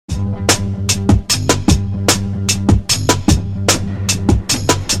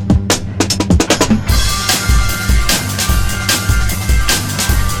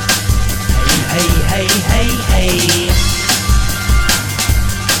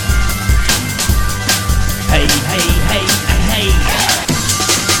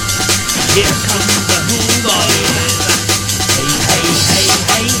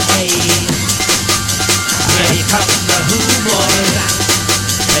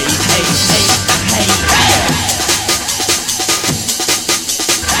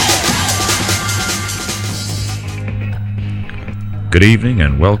Good evening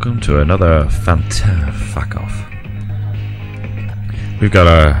and welcome to another fuck off. We've got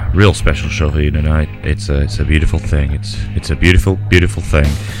a real special show for you tonight. It's a beautiful thing. It's a beautiful thing.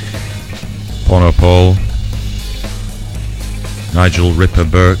 Porno Paul, Nigel Ripper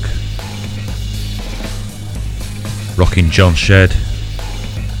Burke, Rocking John Shed,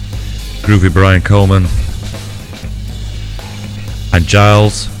 Groovy Brian Coleman, and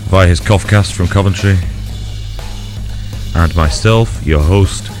Giles via his Coughcast from Coventry, and myself, your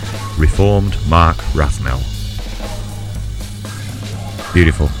host, Reformed Mark Rathmell.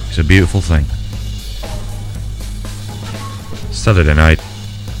 Beautiful. It's a beautiful thing. Saturday night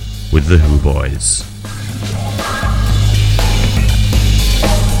with the Who Boys.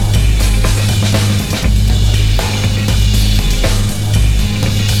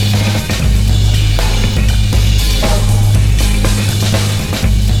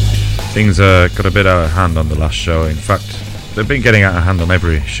 Things got a bit out of hand on the last show. In fact, they've been getting out of hand on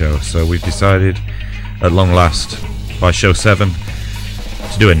every show, so we've decided, at long last, by show 7,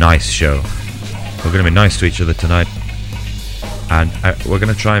 to do a nice show. We're going to be nice to each other tonight, and we're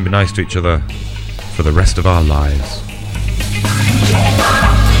going to try and be nice to each other for the rest of our lives.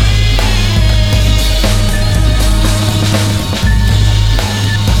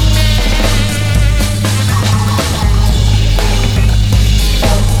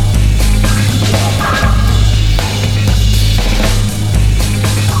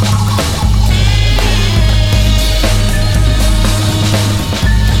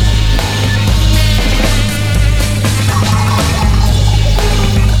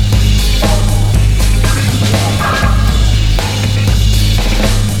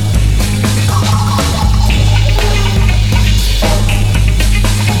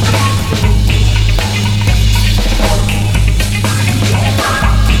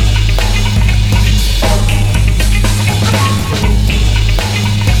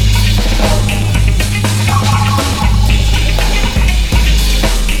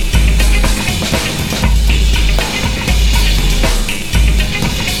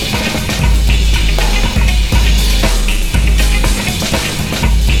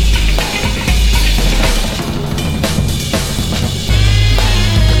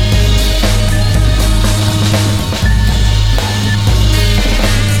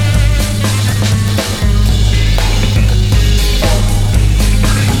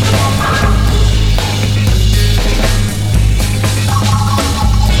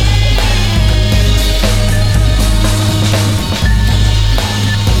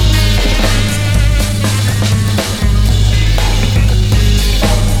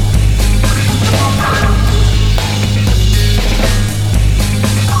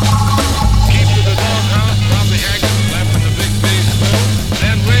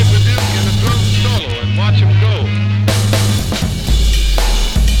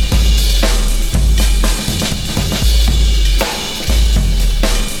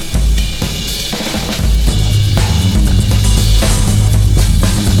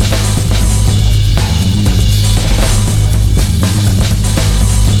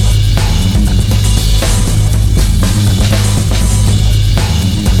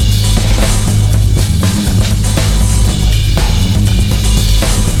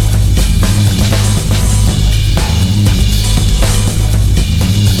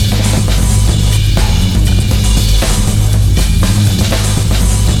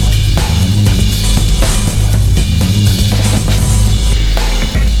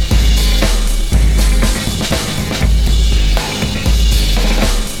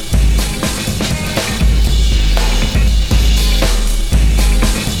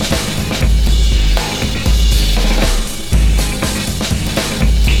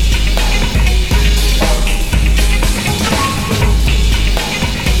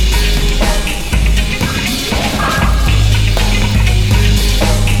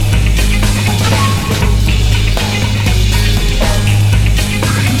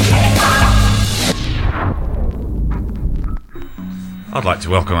 I'd like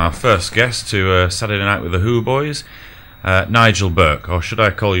to welcome our first guest to Saturday Night with the Who Boys, Nigel Burke, or should I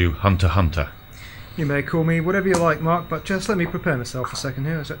call you Hunter Hunter? You may call me whatever you like, Mark, but just let me prepare myself a second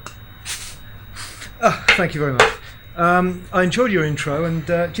here. Is it? Thank you very much. I enjoyed your intro, and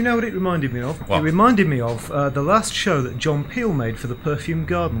do you know what it reminded me of? What? It reminded me of the last show that John Peel made for the Perfume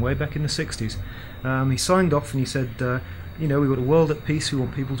Garden way back in the 60s. He signed off and he said, we got a world at peace, we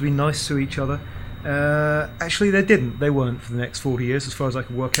want people to be nice to each other. Actually, they didn't. They weren't for the next 40 years, as far as I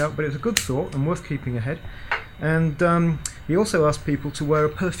could work out, but it was a good thought and worth keeping ahead. And he also asked people to wear a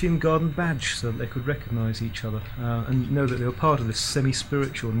Perfume Garden badge so that they could recognise each other and know that they were part of this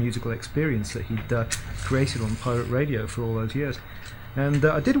semi-spiritual musical experience that he'd created on pirate radio for all those years. And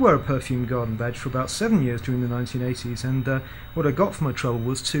I did wear a Perfume Garden badge for about 7 years during the 1980s, and what I got for my trouble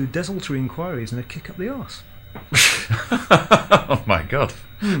was 2 desultory inquiries and a kick up the arse. Oh my God.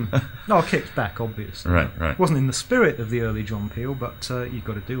 No, I kicked back, obviously. Right. It wasn't in the spirit of the early John Peel, but you've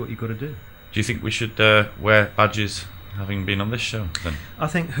got to do what you've got to do. Do you think we should wear badges having been on this show then? I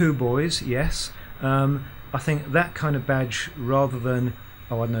think Who Boys, yes. I think that kind of badge, rather than,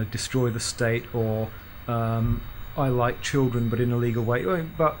 I don't know, destroy the state or I like children but in a legal way,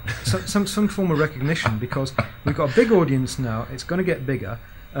 but some form of recognition, because we've got a big audience now. It's going to get bigger.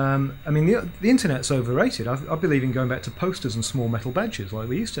 I mean, the internet's overrated. I believe in going back to posters and small metal badges like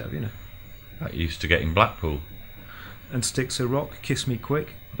we used to have, That used to get in Blackpool. And Sticks a Rock, Kiss Me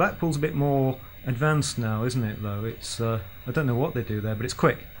Quick. Blackpool's a bit more advanced now, isn't it, though? It's I don't know what they do there, but it's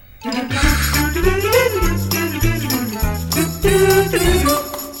quick.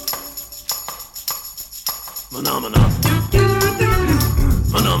 Phenomena.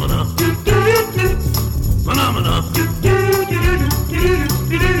 Phenomena. Phenomena.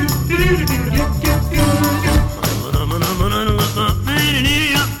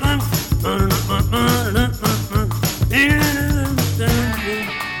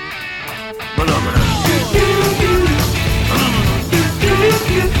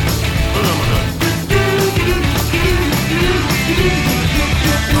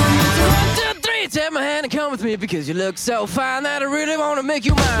 Take my hand and come with me because you look so fine that I really want to make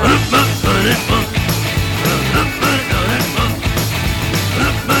you mine. It's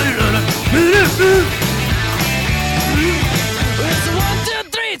a 1,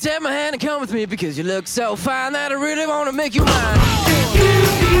 2, 3. Take my hand and come with me because you look so fine that I really want to make you mine. 1,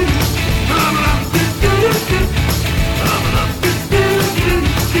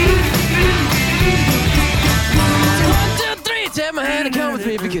 2, 3. Take my hand and come with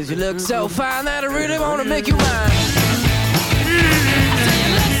me because you look so fine that I really want to make you mine. I say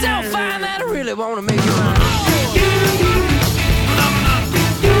you look so fine that I really want to make you mine.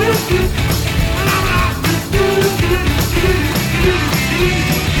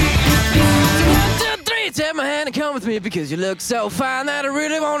 1, 2, 3. Take my hand and come with me because you look so fine that I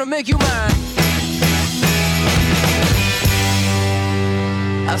really want to make you mine.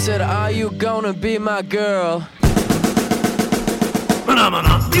 I said, are you gonna be my girl?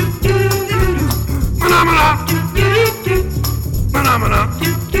 Phenomena. Phenomena. Phenomena.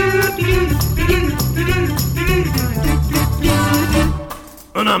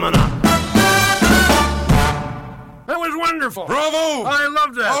 Phenomena. That was wonderful. Bravo! I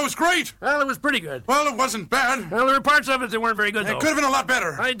loved that. Oh, it was great. Well, it was pretty good. Well, it wasn't bad. Well, there were parts of it that weren't very good, though. It could have been a lot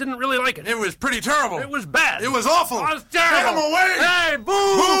better. I didn't really like it. It was pretty terrible. It was bad. It was awful. It was terrible. Get him away! Hey,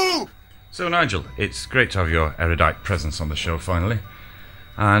 boo! Boo! So, Nigel, it's great to have your erudite presence on the show finally.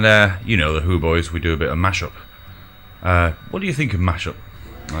 And, the Who Boys, we do a bit of mashup. What do you think of mashup,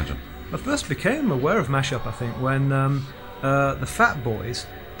 Nigel? I first became aware of mashup, I think, when the Fat Boys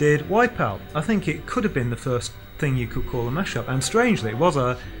did Wipeout. I think it could have been the first thing you could call a mashup, and strangely, it was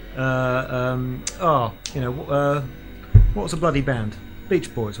what was a bloody band?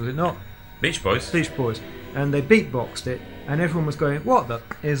 Beach Boys, was it not? Beach Boys? Beach Boys. And they beatboxed it, and everyone was going, what the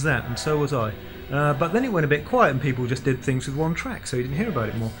is that? And so was I. But then it went a bit quiet, and people just did things with one track, so you didn't hear about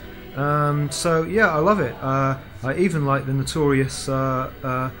it more. So yeah, I love it. I even like the notorious,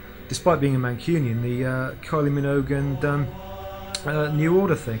 despite being a Mancunian, the Kylie Minogue and New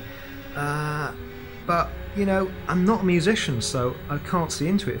Order thing. But I'm not a musician, so I can't see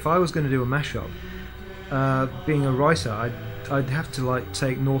into it. If I was going to do a mashup, being a writer, I'd have to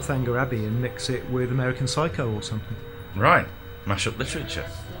take Northanger Abbey and mix it with American Psycho or something. Right, mashup literature.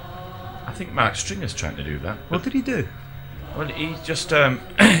 I think Mark Stringer's trying to do that. What did he do? Well, he just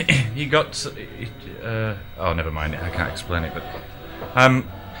he got. Oh, never mind it. I can't explain it. But I'm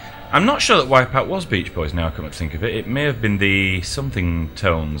not sure that Wipeout was Beach Boys. Now I come to think of it, it may have been the Something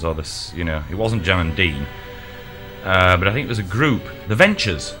Tones or this. It wasn't Jan and Dean. But I think it was a group, the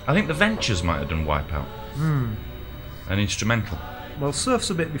Ventures. I think the Ventures might have done Wipeout. An instrumental. Well, Surf's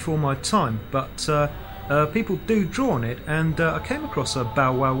a bit before my time, but people do draw on it, and I came across a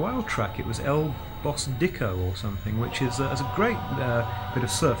Bow Wow Wow track. It was El Boss Dicko or something, which is a great bit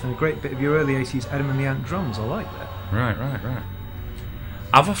of surf and a great bit of your early 80s Adam and the Ant drums. I like that. Right.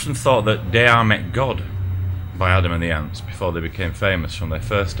 I've often thought that Day I Met God by Adam and the Ants, before they became famous from their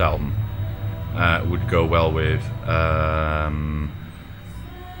first album, would go well with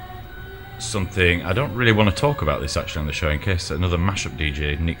something. I don't really want to talk about this actually on the show in case another mashup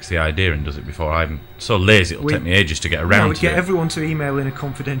DJ nicks the idea and does it before I'm so lazy it'll take me ages to get around we to get it. everyone to email in a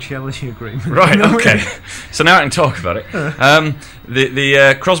confidentiality agreement. Right, okay. So now I can talk about it.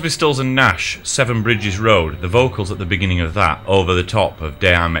 The Crosby, Stills and Nash, Seven Bridges Road, the vocals at the beginning of that, over the top of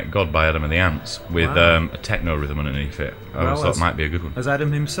Day I Met God by Adam and the Ants, with a techno rhythm underneath it. I always thought it might be a good one. As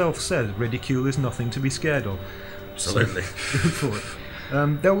Adam himself said, ridicule is nothing to be scared of. Absolutely. So, go for it.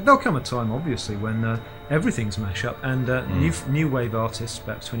 There'll come a time, obviously, when everything's mash-up, and new wave artists,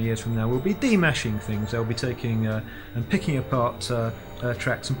 perhaps 20 years from now, will be demashing things. They'll be taking and picking apart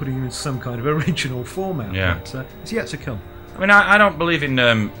tracks and putting them into some kind of original format. Yeah. But, it's yet to come. I mean, I don't believe in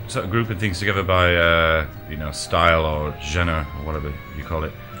sort of grouping things together by style or genre or whatever you call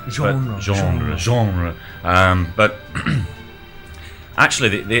it. Genre. But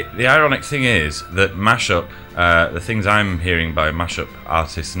actually, the ironic thing is that mashup, the things I'm hearing by mashup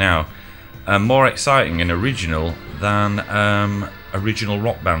artists now, are more exciting and original than original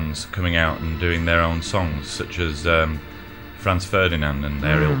rock bands coming out and doing their own songs, such as Franz Ferdinand and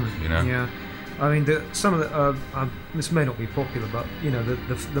their ilk. Yeah. I mean, some of the this may not be popular, but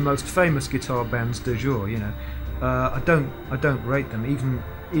the most famous guitar bands du jour. I don't rate them.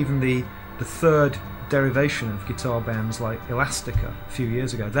 Even the third derivation of guitar bands like Elastica a few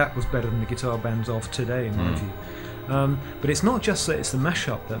years ago, that was better than the guitar bands of today, in my view. But it's not just that it's the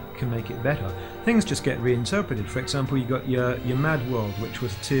mashup that can make it better. Things just get reinterpreted. For example, you got your Mad World, which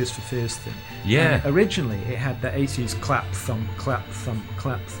was Tears for Fears thing. Yeah. And originally, it had the 80s clap thump, clap thump,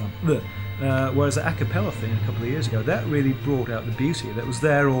 clap thump. Whereas the a cappella thing a couple of years ago, that really brought out the beauty that was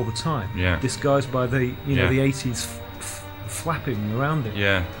there all the time, disguised by the the 80s flapping around it.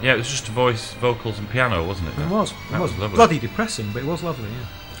 Yeah, it was just voice, vocals, and piano, wasn't it? It was lovely. bloody depressing, but it was lovely. Yeah.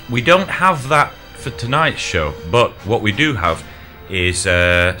 We don't have that for tonight's show, but what we do have is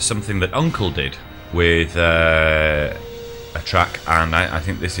something that Uncle did with a track, and I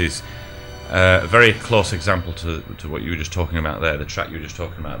think this is a very close example to what you were just talking about there, the track you were just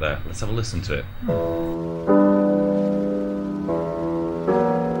talking about there. Let's have a listen to it.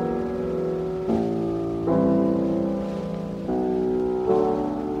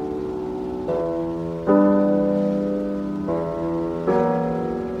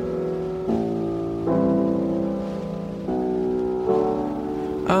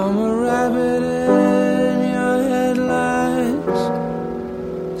 I'm a rabbit in your headlights,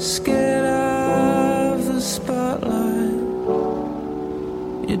 scared of the spotlight.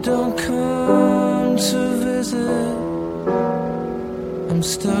 You don't come to visit, I'm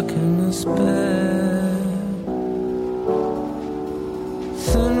stuck in this bed.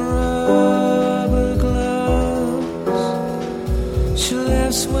 Thin rubber gloves, she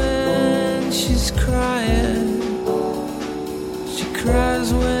laughs when she's crying. She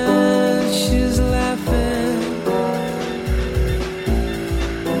cries when she's laughing.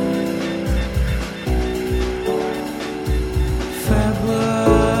 Fat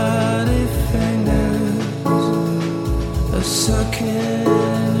bloody fingers are sucking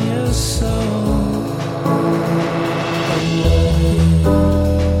your soul.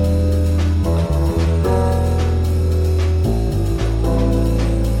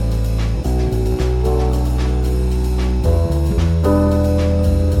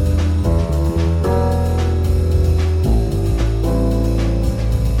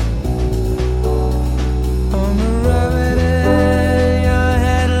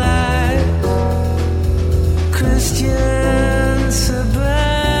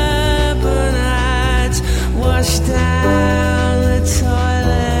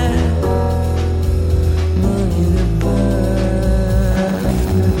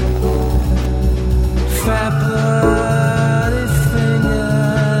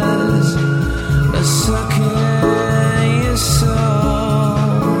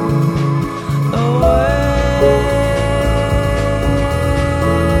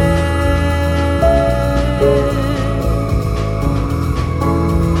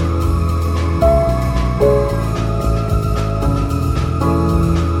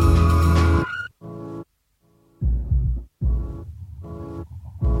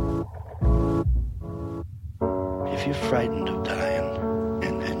 If you're frightened of dying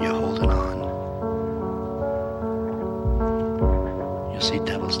and you're holding on, you'll see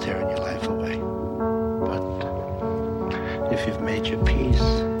devils tearing your life away. But if you've made your peace,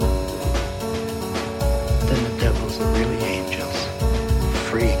 then the devils are really angels,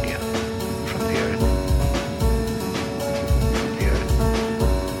 freeing you from the earth. From the earth.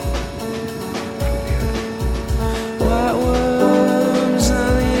 From the earth. White worms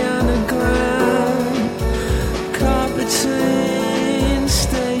on the underground, caught between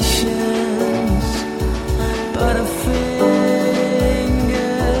stations.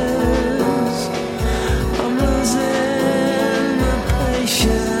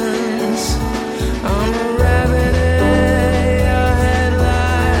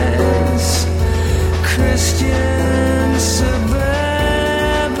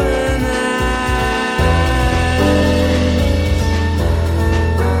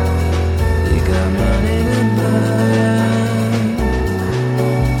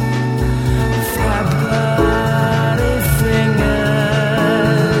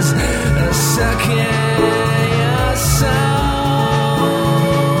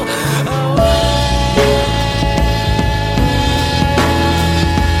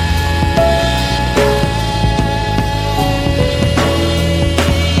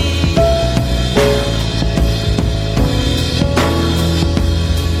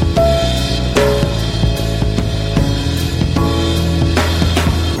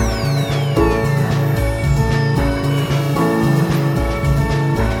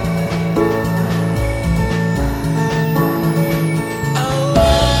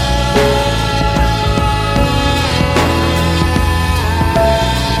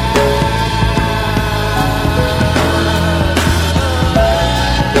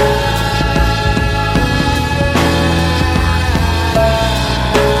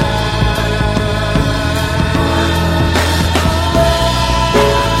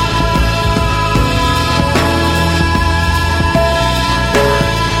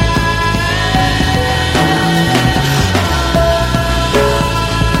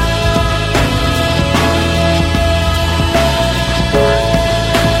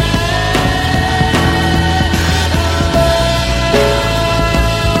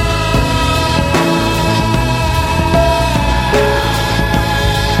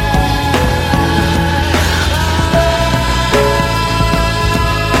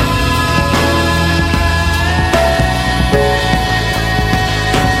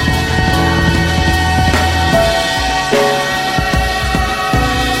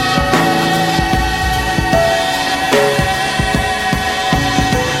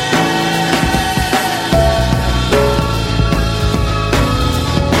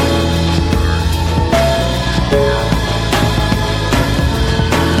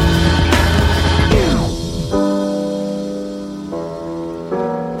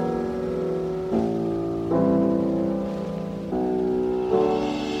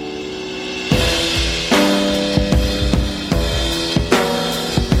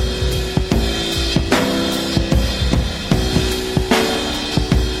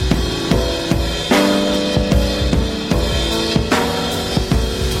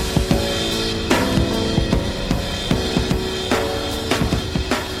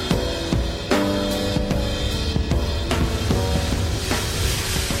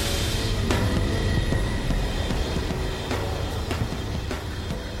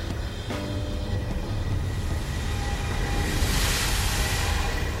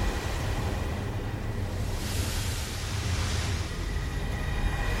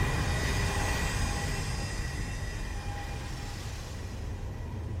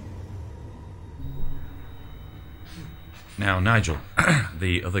 Now, Nigel,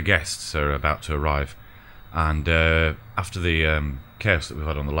 the other guests are about to arrive, and after the chaos that we've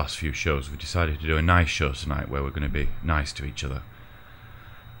had on the last few shows, we decided to do a nice show tonight where we're going to be nice to each other.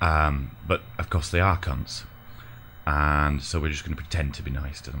 But, of course, they are cunts, and so we're just going to pretend to be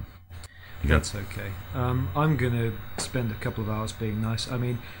nice to them. That's okay. I'm going to spend a couple of hours being nice. I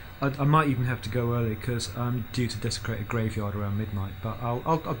mean, I might even have to go early because I'm due to desecrate a graveyard around midnight, but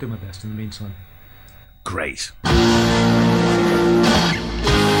I'll do my best in the meantime. Great.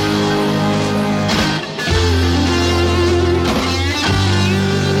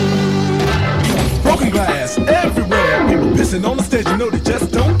 Broken glass everywhere. People pissing on the stage, you know they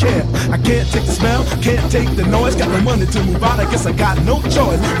just don't care. I can't take the smell, can't take the noise. Got no money to move out, I guess I got no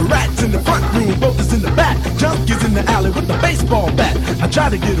choice. Rats in the front room, roaches in the back, junkies in the alley with the baseball bat. I tried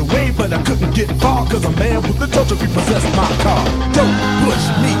to get away, but I couldn't get far, cause a man with the torture repossessed my car. Don't push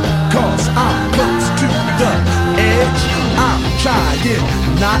me, cause I'm close to the edge. I'm trying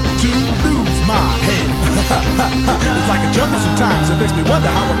not to lose my head. It's like a jungle sometimes, it makes me wonder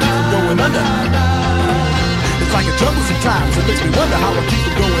how I keep from going under. It's like a jungle sometimes, it makes me wonder how I keep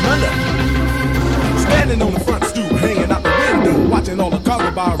from going under. Standing on the front stoop, hanging out the window, watching all the cars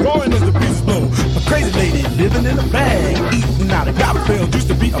go by, roaring as the breezes blow. A crazy lady living in a bag, eating out of garbage pails, used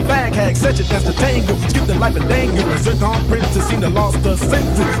to be a bag hag, such a dance to tango, skipped the life of dango, and zircon princess seemed to lost her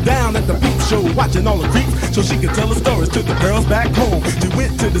senses. Down at the peep show, watching all the creeps, so she could tell her stories to the girls back home. She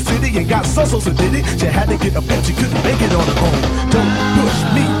went to the city and got so did it. She had to get a pimp, she couldn't make it on her own. Don't push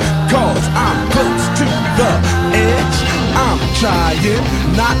me, cause I'm close to the edge. I'm trying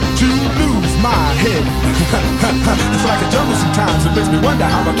not to lose my head. It's like a jungle sometimes, it makes me wonder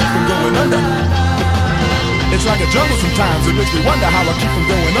how I keep from going under. It's like a jungle sometimes, it makes me wonder how I keep from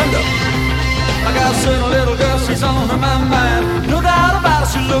going under. I got a certain little girl, she's on my mind. No doubt about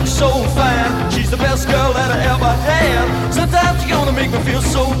it, she looks so fine. She's the best girl that I ever had. Sometimes she's gonna make me feel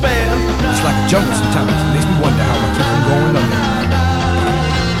so bad. It's like a jungle sometimes, it makes me wonder how I keep from going under.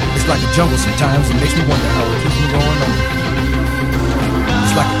 It's like a jungle sometimes, it makes me wonder how I keep from going under.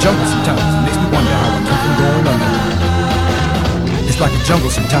 It's like a jungle sometimes, it makes me wonder how I keep from going under. It's like a jungle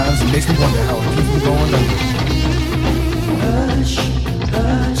sometimes, it makes me wonder how I keep from going under. Hush,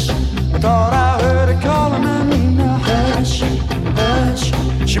 hush, I thought I heard her calling my name now. Hush, hush,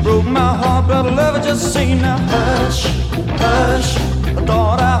 she broke my heart, but I love her just the same now. Hush, hush, I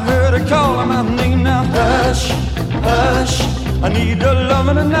thought I heard her calling my name now. Hush, hush, I need her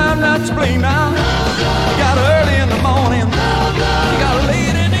loving and I'm not to blame now. You got her early in the morning, you got her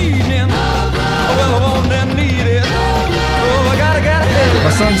late in the evening. Well, I want and need it. Oh, I gotta get it. My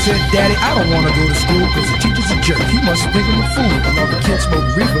son said, Daddy, I don't want to go to school because the teacher's a jerk. He must think I'm a fool. Another kid smoke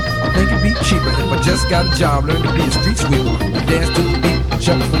reefer. I think it'd be cheaper if I just got a job, learn to be a street sweeper. Dance to the beat,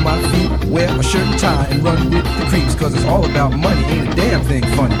 shuffle for my feet, wear a shirt and tie and run with the creeps. Cause it's all about money, ain't a damn thing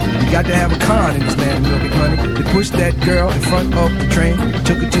funny. You got to have a con in this land of milk and honey. They pushed that girl in front of the train,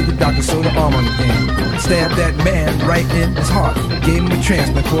 took her to the doctor, sewed her arm on the game. Stabbed that man right in his heart, gave him a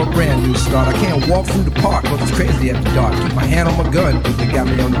transplant for a brand new start. I can't walk through the park cause it's crazy after dark. Keep my hand on my gun, they got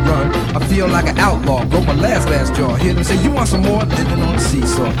me on the run. I feel like an outlaw, broke my last jaw. Hear them say, you want some more? Living on the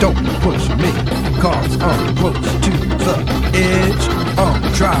seesaw. Don't push me, cause I'm close to the edge. I'm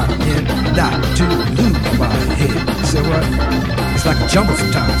trying not to lose my head. Say what? It's like a jungle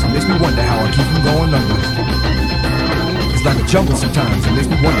sometimes, it makes me wonder how I keep from going under. It's like a jungle sometimes, it makes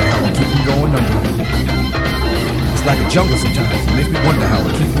me wonder how I keep from going under. It's like a jungle sometimes, it makes me wonder how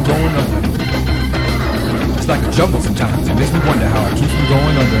I keep from going under. It's like a jungle sometimes, it makes me wonder how I keep from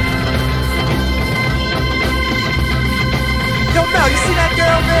going under. Yo, Mel, you see that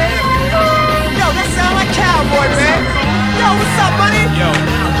girl, man? Yo, that sound like Cowboy, man. Yo, what's up, buddy? Yo,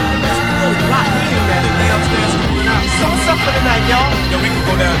 that's really rock. We ain't got it, man. Upstairs cooling out. So what's up for the night, y'all? Yo, we can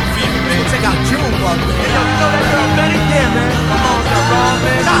go down to the field, man. We'll take out June, man. Yo, you know that girl, Betty? Yeah, man. Come on, is that wrong,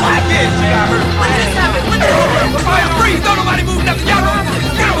 man? Nah, I did. She got hurt. What just happened? What the hell? Fire, freeze. Don't nobody move nothing. Y'all know this.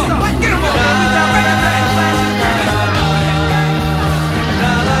 Get him up. Get him up.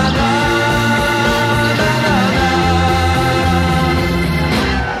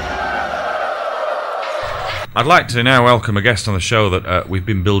 I'd like to now welcome a guest on the show that we've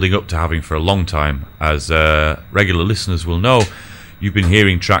been building up to having for a long time. As regular listeners will know, you've been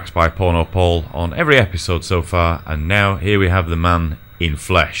hearing tracks by Porno Paul on every episode so far, and now here we have the man in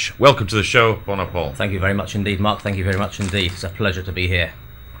flesh. Welcome to the show, Porno Paul. Thank you very much indeed, Mark. Thank you very much indeed. It's a pleasure to be here.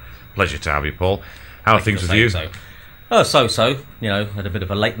 Pleasure to have you, Paul. How are things with you? So. You know, had a bit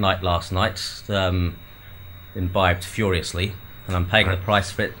of a late night last night. Imbibed furiously. and I'm paying the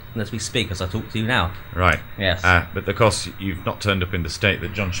price for it as we speak, as I talk to you now. Right. Yes. But of course, you've not turned up in the state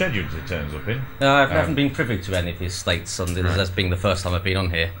that John Shedd usually turns up in. No, I haven't been privy to any of his states, and that's being the first time I've been on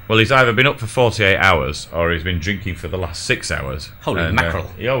here. Well, he's either been up for 48 hours or he's been drinking for the last 6 hours. Holy mackerel.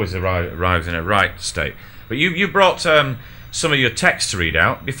 He always arrives in a right state. But you brought some of your text to read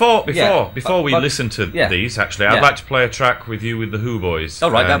out. Before we listen to these, actually, I'd like to play a track with you with the Who Boys. Oh,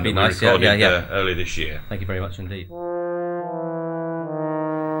 right, that'd be nice. We recorded early this year. Thank you very much indeed.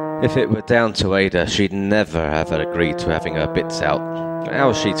 If it were down to Ada, she'd never have agreed to having her bits out. How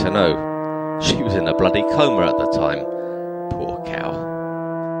was she to know? She was in a bloody coma at the time. Poor cow.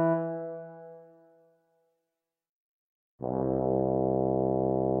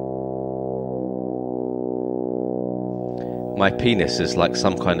 My penis is like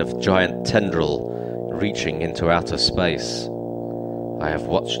some kind of giant tendril reaching into outer space. I have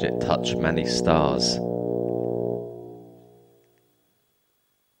watched it touch many stars.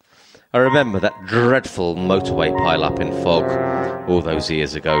 I remember that dreadful motorway pile-up in Fog all those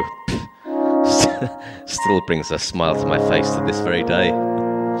years ago. Still brings a smile to my face to this very day.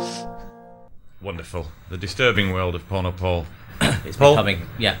 Wonderful. The disturbing world of Porno Paul. It's becoming...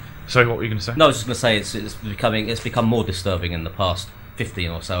 Yeah. Sorry, what were you going to say? No, I was just going to say it's become more disturbing in the past 15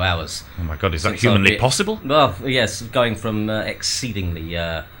 or so hours. Oh my God, is that humanly possible? Well, yes, going from exceedingly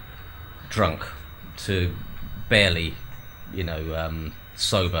drunk to barely,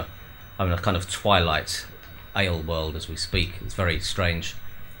 sober. I'm in a kind of twilight ale world as we speak. It's very strange.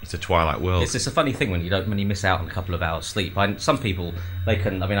 It's a twilight world. It's a funny thing when you miss out on a couple of hours sleep. Some people I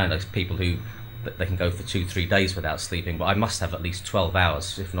know people who they can go for 2-3 days without sleeping, but I must have at least 12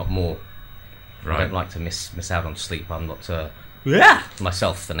 hours, if not more. Right. I don't like to miss out on sleep. I'm not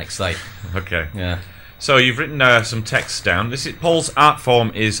myself the next day. Okay. Yeah. So you've written some text down. Paul's art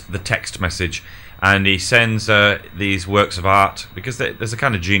form is the text message, and he sends these works of art, because there's a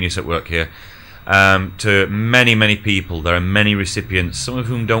kind of genius at work here, to many, many people. There are many recipients, some of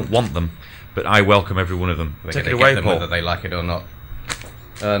whom don't want them, but I welcome every one of them. Take it away, Paul. Whether they like it or not.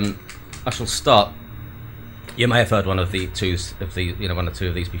 I shall start. You may have heard one or two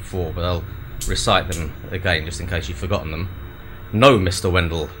of these before, but I'll recite them again just in case you've forgotten them. No, Mr.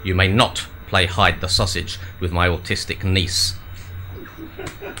 Wendell, you may not play hide the sausage with my autistic niece.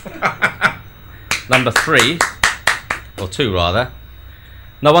 Number 3, or 2 rather.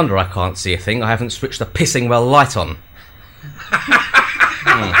 No wonder I can't see a thing. I haven't switched the pissing well light on.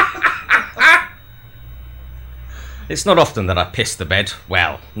 It's not often that I piss the bed.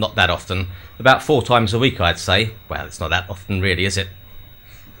 Well, not that often. About 4 times a week, I'd say. Well, it's not that often, really, is it?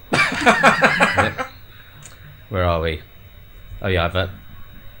 Where are we? Oh, yeah, I've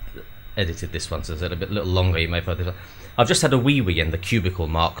edited this one, so it's a little longer. You may have heard this one. I've just had a wee-wee in the cubicle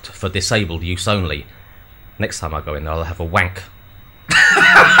marked for disabled use only. Next time I go in there, I'll have a wank.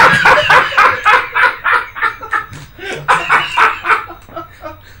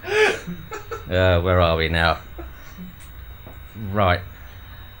 Where are we now? Right.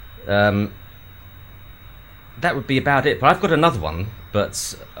 That would be about it. But I've got another one,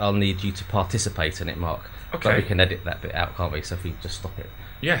 but I'll need you to participate in it, Mark. Okay. But we can edit that bit out, can't we? So if we just stop it.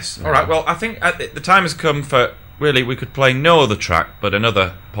 Yes. All right. Well, I think the time has come for, really, we could play no other track but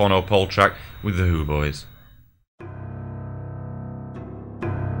another Porno Paul track with the Who Boys.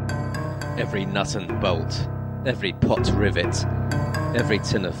 Every nut and bolt, every pot rivet, every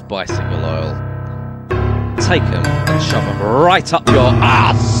tin of bicycle oil. Take them and shove them right up your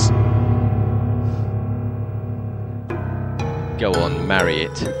ass! Go on, marry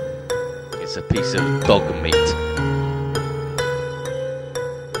it. It's a piece of dog meat.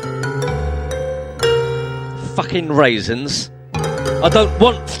 Fucking raisins. I don't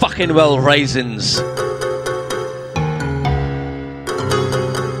want fucking well raisins.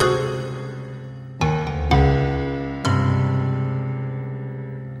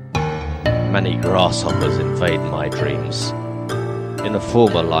 Many grasshoppers invade my dreams. In a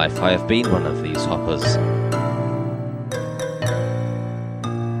former life, I have been one of these hoppers.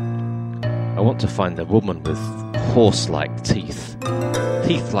 I want to find a woman with horse-like teeth.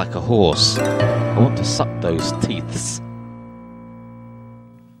 Teeth like a horse. I want to suck those teeths.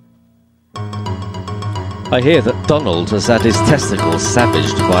 I hear that Donald has had his testicles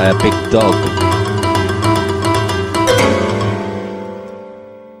savaged by a big dog.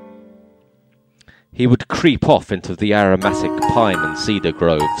 He would creep off into the aromatic pine and cedar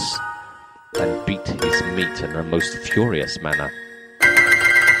groves and beat his meat in a most furious manner.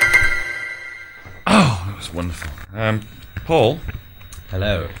 Oh, that was wonderful. Paul?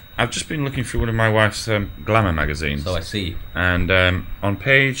 Hello. I've just been looking through one of my wife's glamour magazines. So I see. And on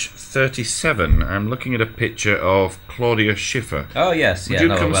page 37, I'm looking at a picture of Claudia Schiffer. Oh yes, Would you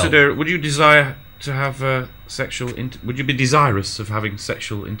consider? Would you desire to have sexual? Would you be desirous of having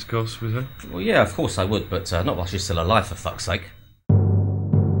sexual intercourse with her? Well, yeah, of course I would, but not while she's still alive, for fuck's sake.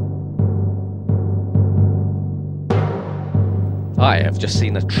 I have just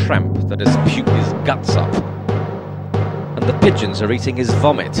seen a tramp that has puked his guts up, and the pigeons are eating his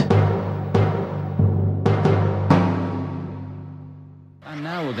vomit. And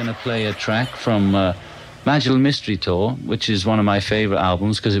now we're going to play a track from Magical Mystery Tour, which is one of my favourite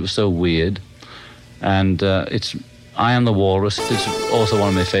albums because it was so weird. And it's I Am the Walrus. It's also one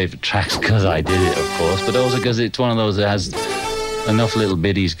of my favourite tracks because I did it, of course, but also because it's one of those that has enough little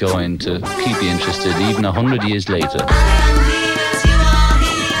biddies going to keep you interested even 100 years later.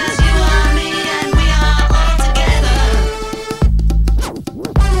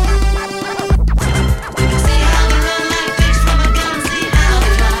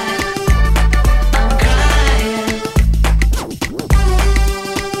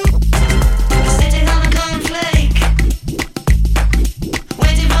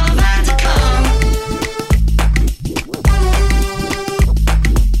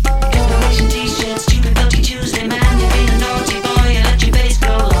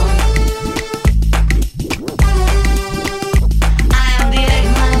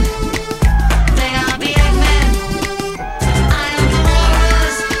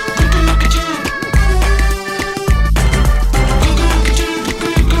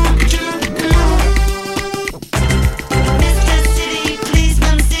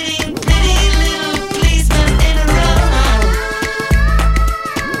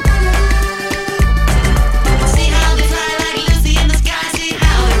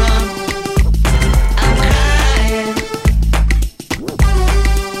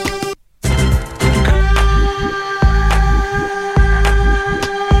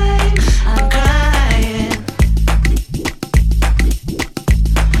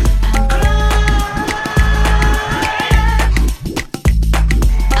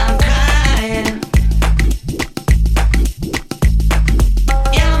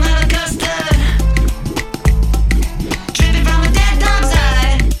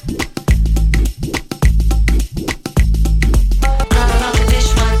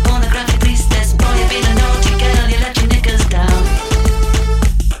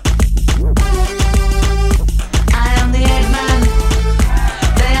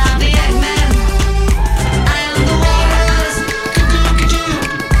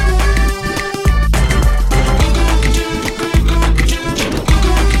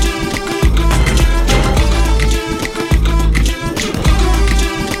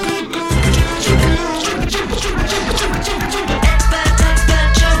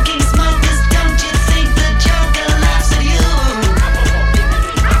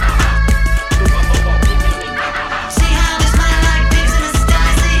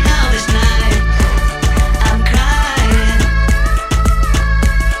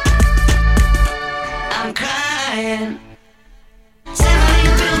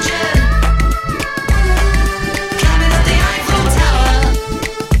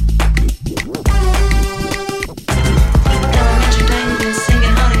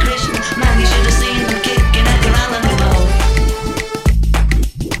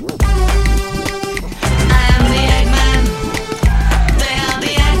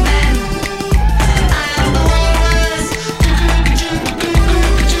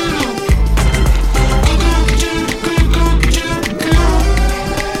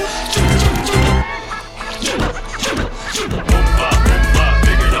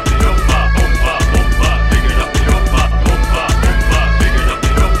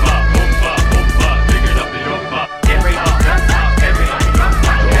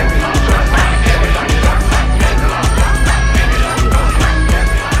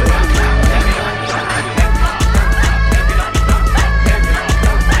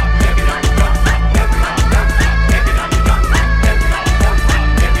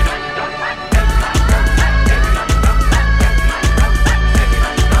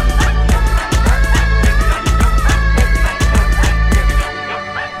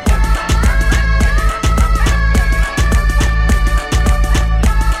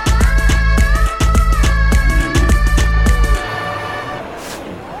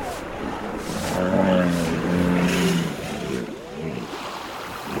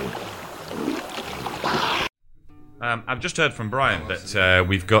 I've just heard from Brian that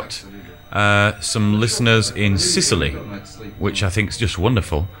we've got some listeners in Sicily, which I think is just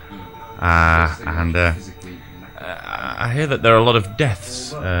wonderful. And I hear that there are a lot of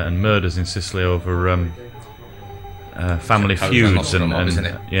deaths and murders in Sicily over family feuds and isn't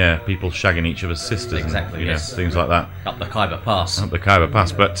it? yeah, people shagging each other's sisters. Exactly, and, yes. things like that. Up the Khyber Pass. Up the Khyber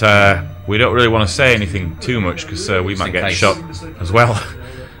Pass, but we don't really want to say anything too much because we might in get case. shot as well.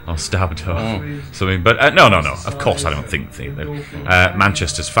 Or stabbed or something, but no. Of course, I don't think that.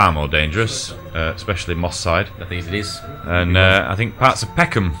 Manchester's far more dangerous, especially Moss Side. I think it is. And I think parts of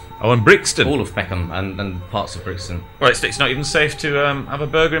Peckham, and Brixton. All of Peckham and parts of Brixton. Well, it's not even safe to have a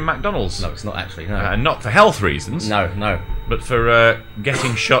burger in McDonald's. No, it's not actually. No, and not for health reasons. No. But for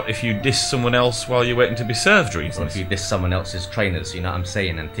getting shot if you diss someone else while you're waiting to be served reasons. Or if you diss someone else's trainers, you know what I'm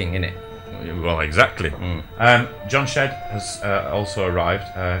saying, and thing, innit? Well, exactly. John Shedd has also arrived.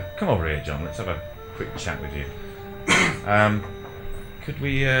 Come over here, John. Let's have a quick chat with you. Could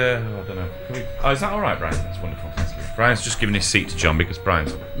we? I don't know. Could we? Oh, is that all right, Brian? That's wonderful. Thank you. Brian's just giving his seat to John because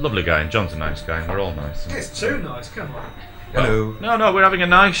Brian's a lovely guy and John's a nice guy and we're all nice. It's too nice. Come on. Hello. No, we're having a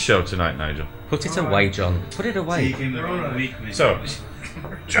nice show tonight, Nigel. Put it away, John. Put it away. So,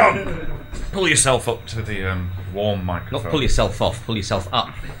 John, pull yourself up to the warm microphone. Not pull yourself off. Pull yourself up.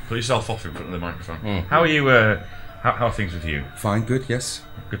 Pull yourself off in front of the microphone. How are you? How are things with you? Fine, good, yes.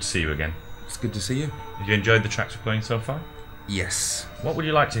 Good to see you again. It's good to see you. Have you enjoyed the tracks we're playing so far? Yes. What would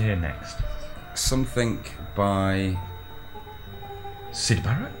you like to hear next? Something by Syd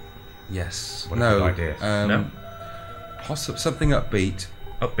Barrett? Yes. What a good idea. No? Something upbeat.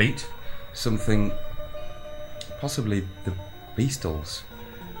 Upbeat? Something... Possibly the Beastles.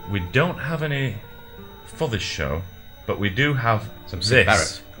 We don't have any for this show, but we do have some Syd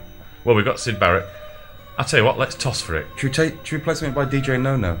Barrett. Well, we've got Syd Barrett. I'll tell you what, let's toss for it. Should we play something by DJ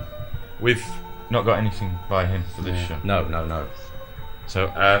No-No? We've not got anything by him for this show. No. So,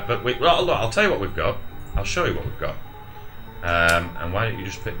 but I'll tell you what we've got. I'll show you what we've got. And why don't you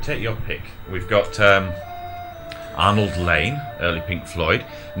just take your pick? We've got Arnold Lane, early Pink Floyd,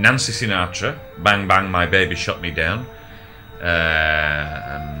 Nancy Sinatra, Bang Bang My Baby Shot Me Down,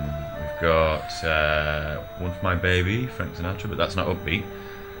 and we've got One For My Baby, Frank Sinatra, but that's not upbeat.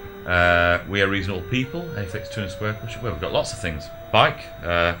 We Are Reasonable People, Aphex Twin and Square Push. Well, we've got lots of things. Bike,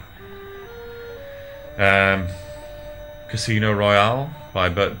 Casino Royale by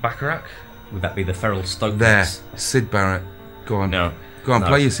Burt Bacharach. Would that be the Feral Stoke? There, Syd Barrett. Go on. No. Go on,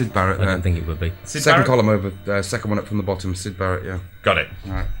 play your Syd Barrett I don't think it would be. Second column over, second one up from the bottom, Syd Barrett, yeah. Got it.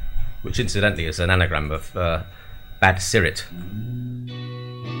 All right. Which incidentally is an anagram of Bad Sirit.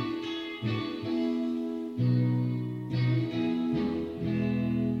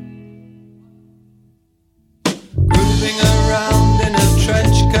 Grooving around in a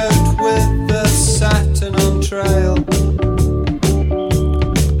trench coat with a satin on trail.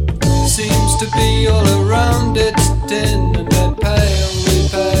 Seems to be all around, it's tin and dead palely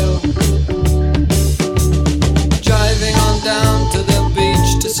pale. Driving on down to the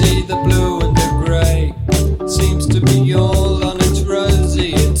beach to see the blue and the grey. Seems to be all on its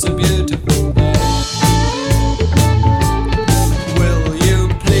rosy, it's a beautiful day. Will you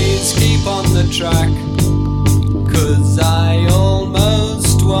please keep on the track? 'Cause I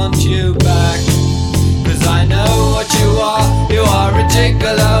almost want you back. 'Cause I know what you are a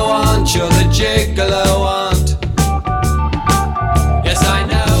gigolo, aren't you? The gigolo, aren't. Yes, I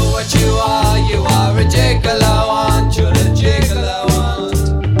know what you are a gigolo, aren't you? The gigolo, aren't.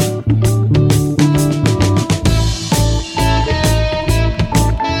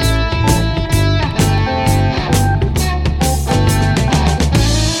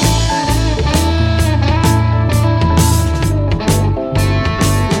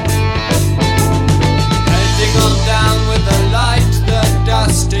 Heading on down with the light, the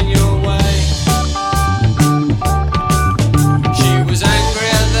dust in your way. She was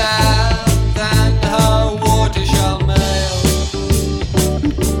angrier there than her Watershall mail.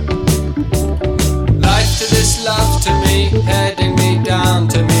 Life to this love to me, heading me down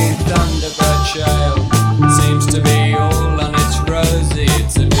to me, Thunderbird Shale. Seems to be all on its rosy,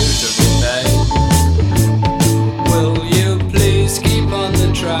 it's a beautiful day. Will you please keep on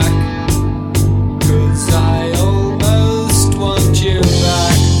the track? 'Cause I almost want you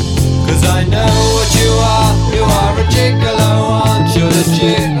back. 'Cause I know what you are a gigolo, aren't you? The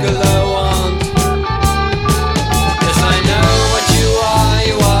gigolo, aren't. Yes, I know what you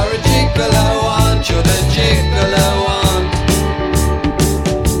are a gigolo, aren't you? The gigolo, aren't.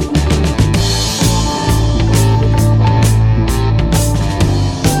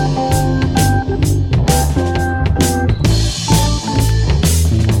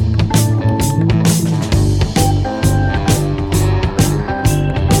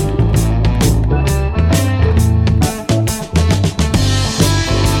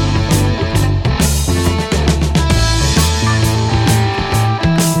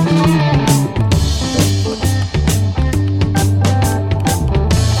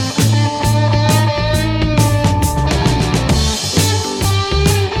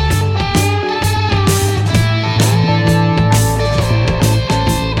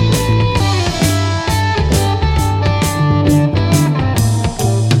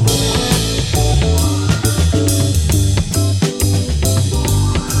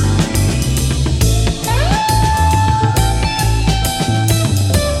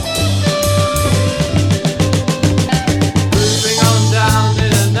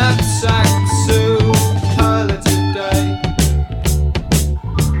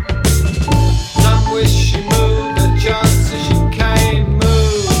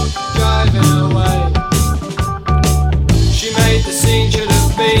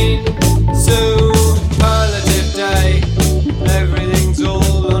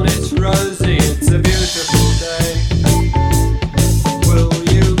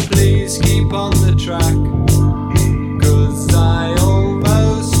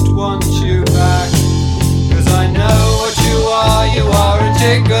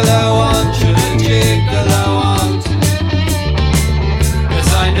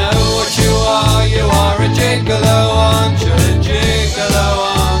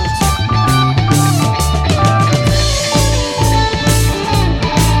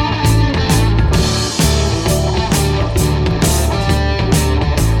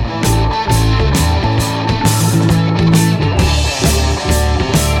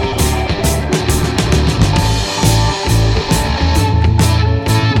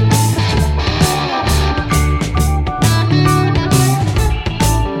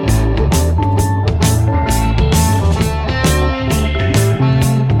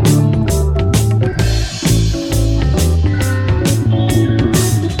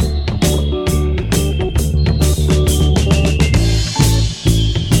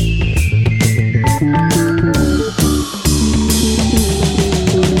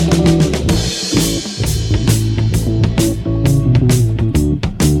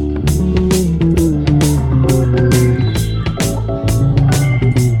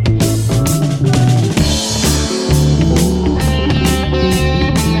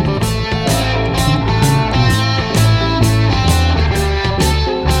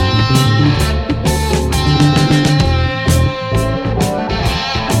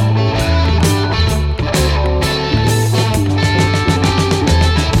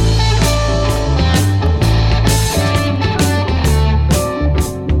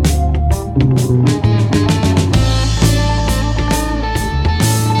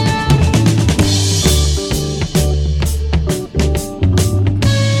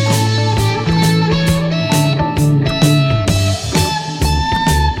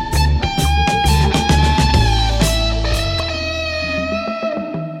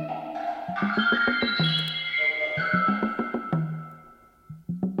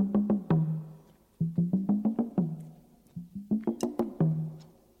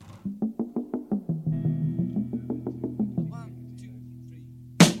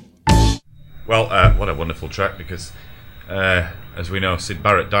 Well, what a wonderful track, because as we know, Syd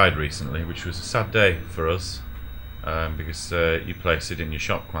Barrett died recently, which was a sad day for us, because you play Syd in your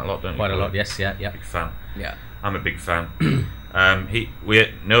shop quite a lot, don't you? Quite a lot, yes, yeah. Big fan. Yeah. I'm a big fan.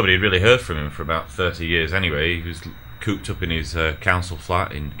 Nobody had really heard from him for about 30 years anyway. He was cooped up in his council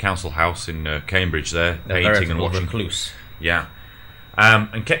house in Cambridge there, painting and watching. Recluse. Yeah.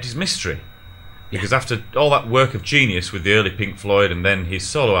 And kept his mystery. Because after all that work of genius with the early Pink Floyd and then his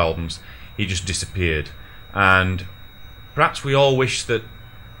solo albums, he just disappeared. And perhaps we all wish that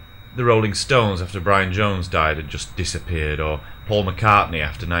the Rolling Stones after Brian Jones died had just disappeared, or Paul McCartney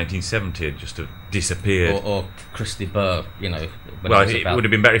after 1970 had just disappeared. Or Christy Burr, you know. Well, it would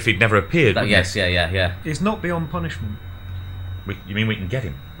have been better if he'd never appeared. Yes, yeah. He's not beyond punishment. You mean we can get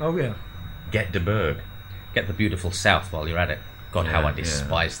him? Oh, yeah. Get de Berg. Get the beautiful South while you're at it. God, how I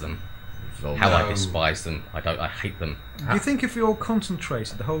despise them. I despise them. I hate them. Do you think if we all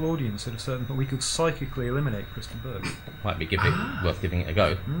concentrated, the whole audience at a certain point, we could psychically eliminate Christy Berg? Might be worth giving it a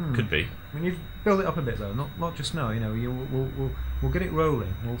go. Could be. I mean, you build it up a bit though, not just now. You know, we'll get it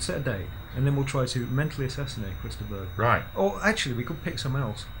rolling. We'll set a date, and then we'll try to mentally assassinate Christy Berg. Right. Or actually, we could pick someone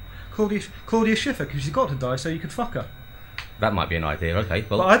else. Claudia Schiffer, because she's got to die, so you could fuck her. That might be an idea. Okay.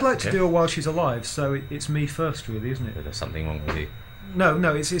 Well, but I'd like to do her while she's alive, so it's me first, really, isn't it? There's something wrong with you. No,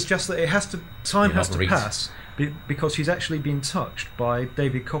 it's just that time has to pass because she's actually been touched by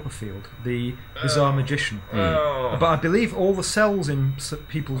David Copperfield, the bizarre magician. But I believe all the cells in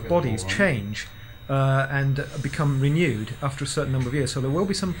people's bodies change and become renewed after a certain number of years. So there will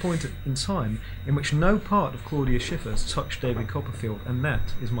be some point in time in which no part of Claudia Schiffer has touched David Copperfield, and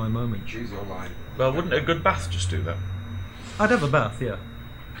that is my moment. Well, wouldn't a good bath just do that? I'd have a bath, yeah.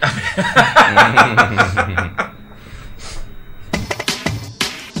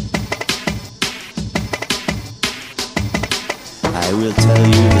 I will tell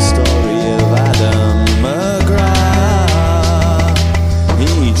you the story of Adam McGrath.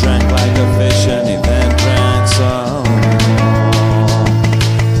 He drank like a fish and he then drank some more.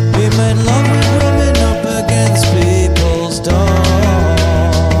 He made love with women up against people's doors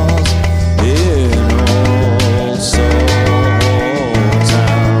in Old Soul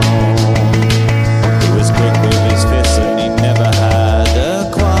Town. He was quick with his fists and he never had a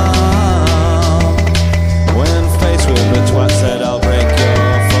qualm. When faced with a twat said, I'll break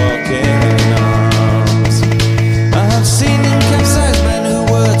your fucking arms. I've seen him capsize men who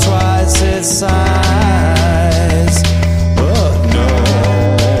were twice his size, but no,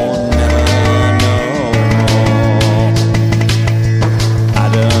 never, no more.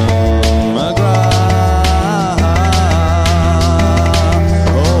 Adam McGrath.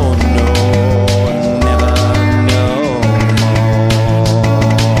 Oh no, never, no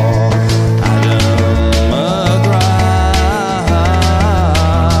more. Adam McGrath.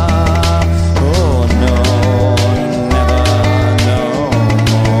 Oh no, never, no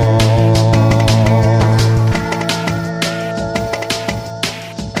more.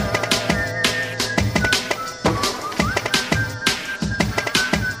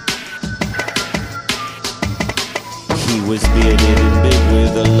 He was bearded and big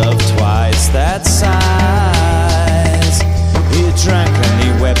with a love twice that size. He drank and he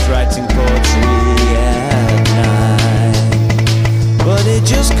wept writing poetry at night. But he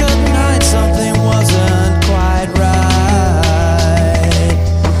just couldn't hide, something wasn't quite right.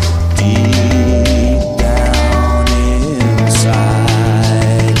 Deep down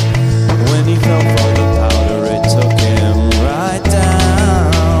inside, when he fell for the powder, it took him right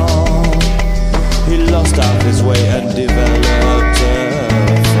down. He lost out his way and developed a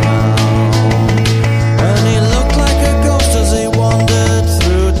frown. And he looked like a ghost as he wandered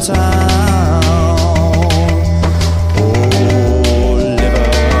through town. Oh,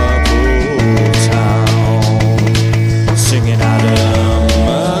 Liverpool town, singing Adam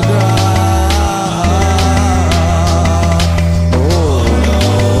McGrath. Oh no,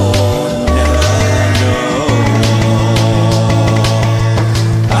 never, no more.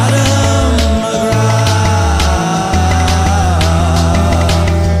 Adam McGrath.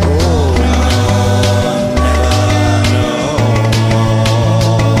 Oh no, never, no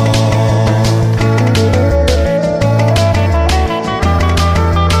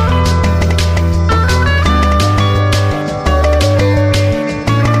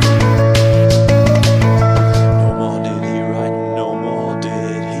No more did he write, no more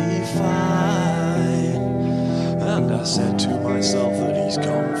did he find. And I said to myself that he's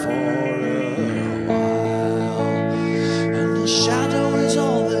gone for a while. And the shadow is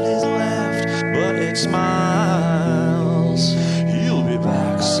all that is left, but it smiles. He'll be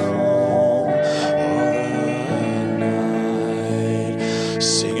back some other night,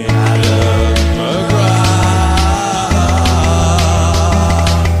 singing Adam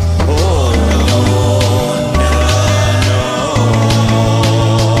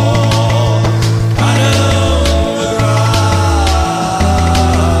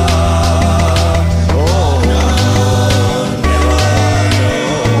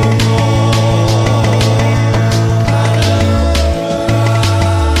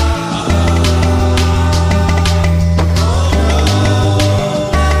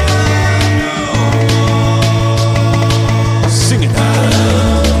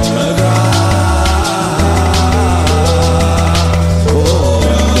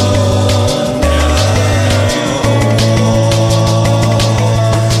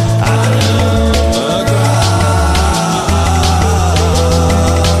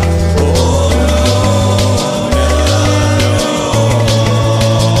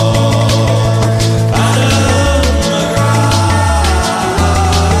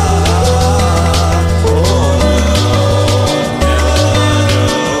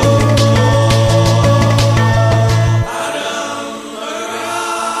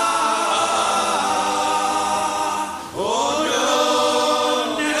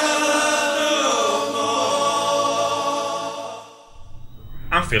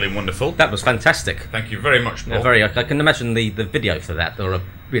feeling wonderful. That was fantastic. Thank you very much, Paul. Very. I can imagine the video for that, or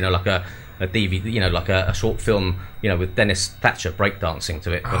like a DVD, like a short film, with Dennis Thatcher breakdancing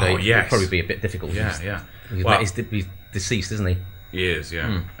to it. But it'd probably be a bit difficult. Yeah. He's deceased, isn't he? He is,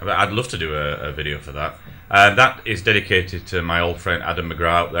 yeah. I'd love to do a video for that. That is dedicated to my old friend Adam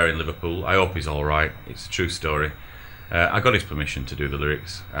McGrath out there in Liverpool. I hope he's all right. It's a true story. I got his permission to do the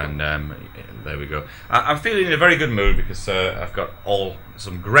lyrics, and there we go. I'm feeling in a very good mood because I've got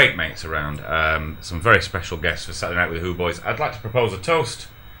some great mates around, some very special guests for Saturday Night with the Who Boys. I'd like to propose a toast.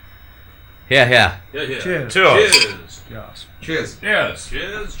 Yeah. Cheers. To us. Yes. Cheers. Yes.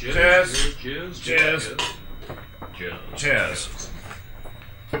 Cheers. Cheers.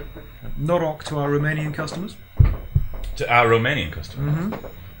 Norok to our Romanian customers. To our Romanian customers.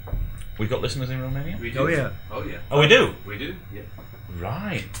 We've got listeners in Romania? We do. Oh, yeah. Oh, we do? We do, yeah.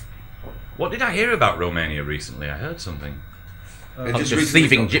 Right. What did I hear about Romania recently? I heard something. Just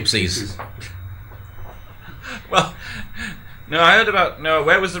thieving gypsies. Well, no, I heard about... No,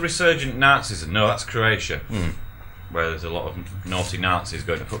 where was the resurgent Nazism? No, that's Croatia. Where there's a lot of naughty Nazis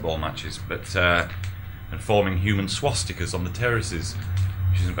going to football matches, but and forming human swastikas on the terraces,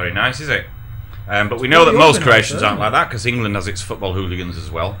 which isn't very nice, is it? But we know that most Croatians aren't like that, because England has its football hooligans as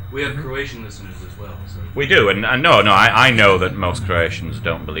well. We have Croatian listeners as well. So. We do, and no, I know that most Croatians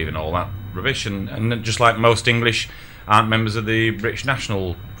don't believe in all that rubbish, and just like most English aren't members of the British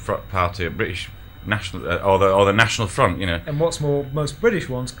National Party, British National, or the National Front, And what's more, most British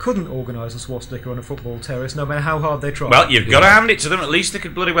ones couldn't organise a swastika on a football terrace, no matter how hard they tried. Well, you've got to hand it to them. At least they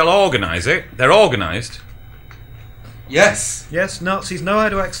could bloody well organise it. They're organised. Yes. Yes, Nazis know how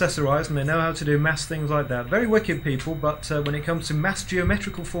to accessorise and they know how to do mass things like that. Very wicked people, but when it comes to mass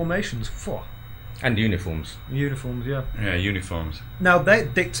geometrical formations, and uniforms. Uniforms, yeah. Yeah, uniforms. Now,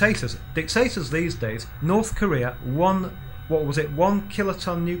 dictators these days, North Korea, 1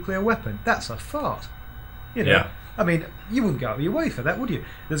 kiloton nuclear weapon. That's a fart. Yeah. I mean, you wouldn't go out of your way for that, would you?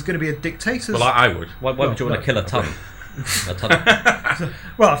 There's going to be a dictator's... Well, I would. Why would you want to kill a ton?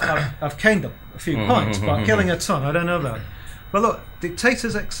 Well, I've caned them a few pints, but killing a ton, I don't know about it. But look,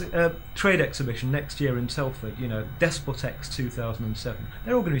 Dictators trade exhibition next year in Telford, Despotex 2007.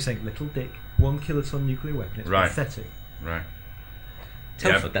 They're all going to be saying, "Little Dick, 1 kiloton nuclear weapon." It's pathetic. Right.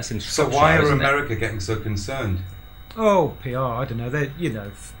 Telford, that's in So why are America getting so concerned? Oh, PR, I don't know.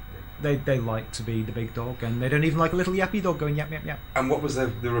 They like to be the big dog, and they don't even like a little yappy dog going yap, yap, yap. And what was the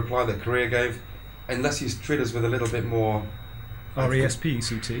reply that Korea gave? Unless you treat us with a little bit more...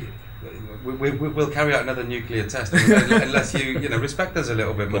 RESPECT. We'll carry out another nuclear test unless you respect us a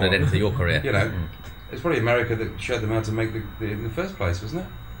little bit more. Put it into your career. It's probably America that showed them how to make in the first place, wasn't it?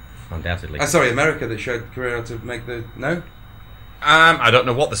 Undoubtedly. Sorry, America that showed Korea how to make the... No? I don't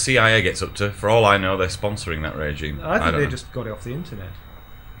know what the CIA gets up to. For all I know, they're sponsoring that regime. I think they just got it off the internet.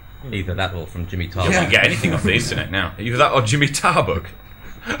 Either that or from Jimmy Tarbuck. You can get anything off the internet now. Either that or Jimmy Tarbuck.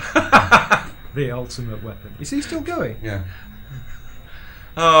 The ultimate weapon. Is he still going? Yeah.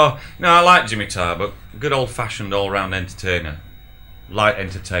 Oh, no, I like Jimmy Tarbuck. Good old-fashioned all-round entertainer. Light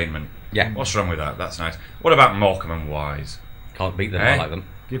entertainment. Yeah. What's wrong with that? That's nice. What about Morecambe and Wise? Can't beat them, I like them.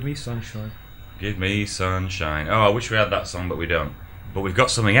 Give me sunshine. Give me sunshine. Oh, I wish we had that song, but we don't. But we've got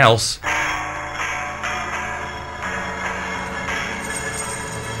something else.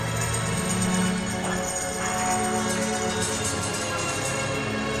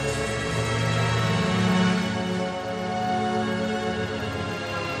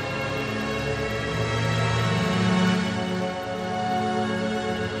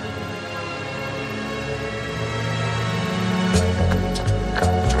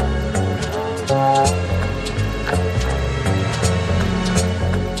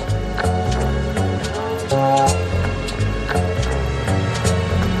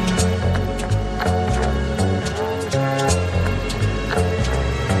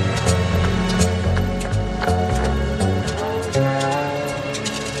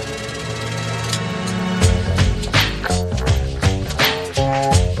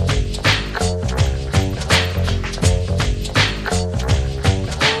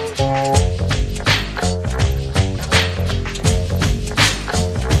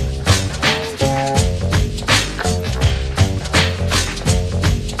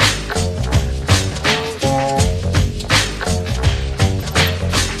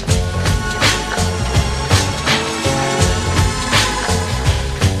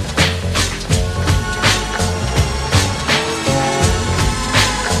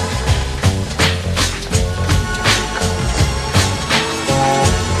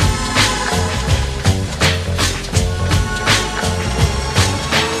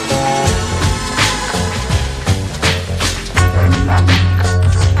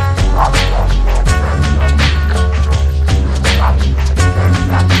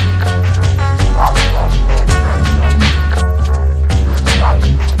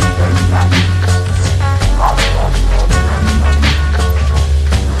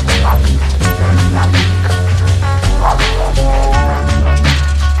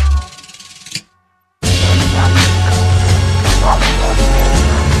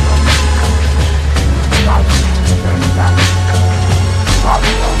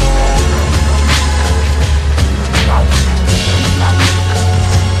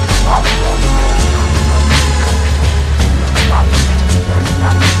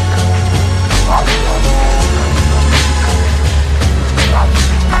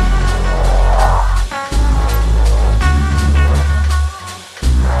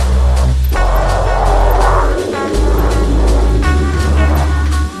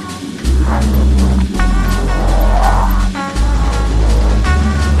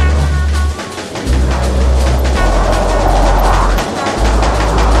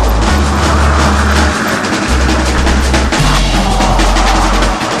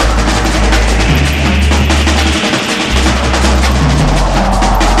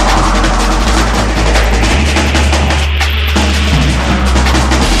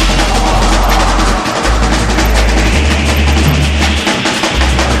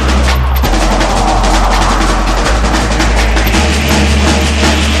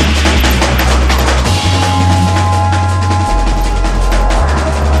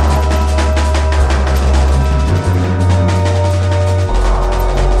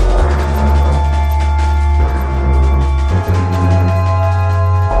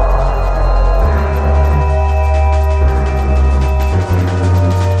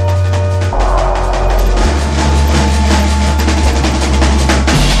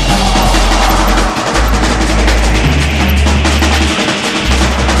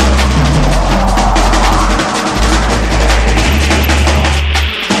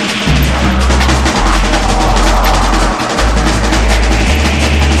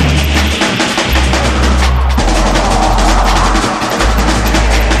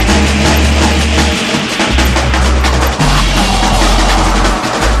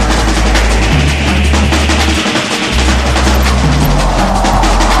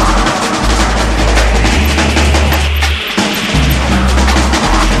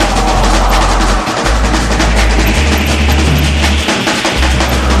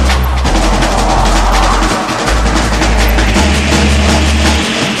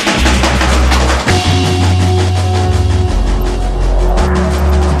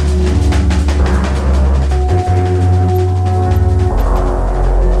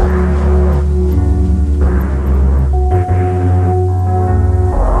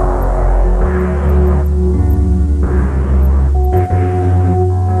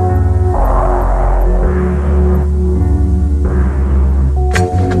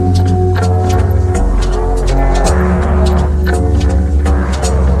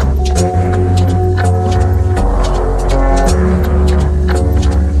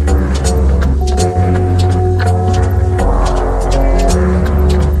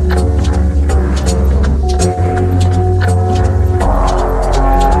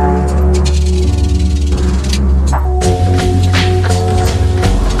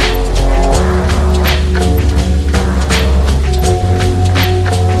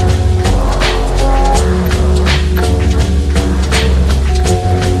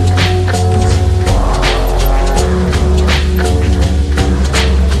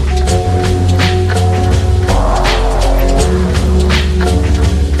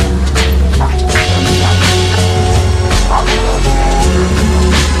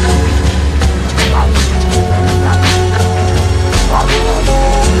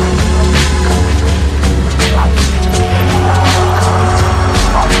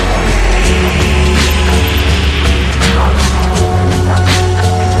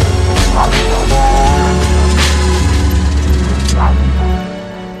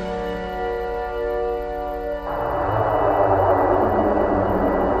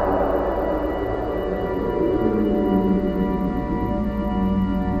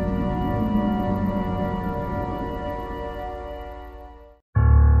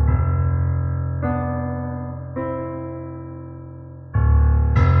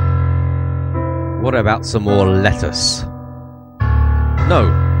 What about some more lettuce? No,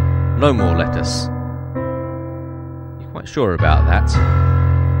 no more lettuce. You quite sure about that?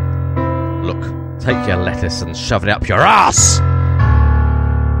 Look, take your lettuce and shove it up your ass!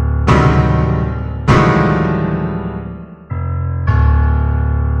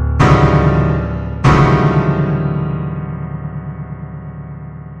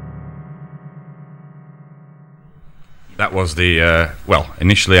 That was the,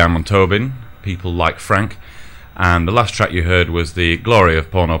 initially I'm on Tobin, People Like Frank, and the last track you heard was the glory of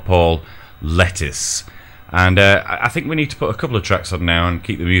Porno Paul, Lettuce. And I think we need to put a couple of tracks on now and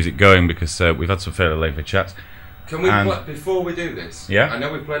keep the music going because we've had some fairly lengthy chats. Can we before we do this? Yeah. I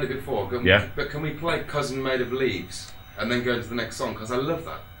know we've played it before. But can we play "Cousin Made of Leaves" and then go to the next song? Because I love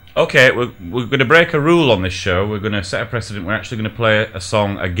that. Okay, we're going to break a rule on this show. We're going to set a precedent. We're actually going to play a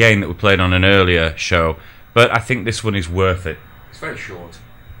song again that we played on an earlier show. But I think this one is worth it. It's very short.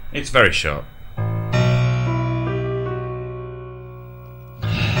 It's very short.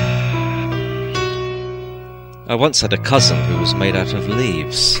 I once had a cousin who was made out of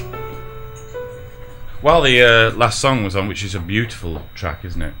leaves. While the last song was on, which is a beautiful track,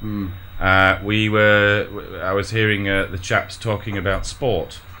 isn't it? I was hearing the chaps talking about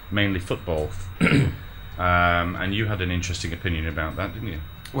sport, mainly football, and you had an interesting opinion about that, didn't you?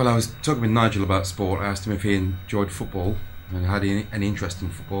 Well, I was talking with Nigel about sport. I asked him if he enjoyed football and had any interest in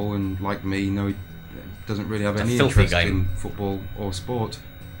football, and like me, no, he doesn't really have any interest in football or sport.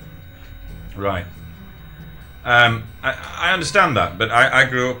 Right. I understand that, but I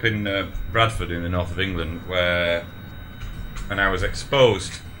grew up in Bradford in the north of England, and I was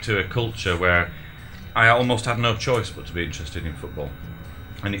exposed to a culture where I almost had no choice but to be interested in football,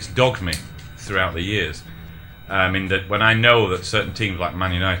 and it's dogged me throughout the years. In that when I know that certain teams like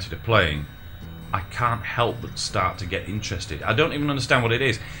Man United are playing, I can't help but start to get interested. I don't even understand what it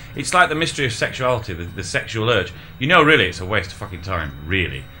is. It's like the mystery of sexuality, the sexual urge. You know, really, it's a waste of fucking time,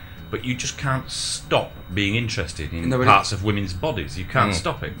 really. But you just can't stop being interested in parts of women's bodies. You can't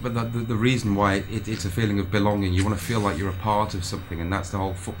stop it. But the reason why it's a feeling of belonging, you want to feel like you're a part of something, and that's the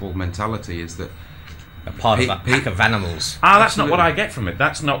whole football mentality, is that a part of a pack of animals. That's not what I get from it.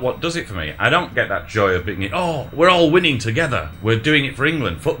 That's not what does it for me. I don't get that joy of being, we're all winning together. We're doing it for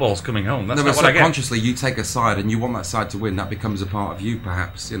England. Football's coming home. That's not what I get. Subconsciously, you take a side and you want that side to win. That becomes a part of you,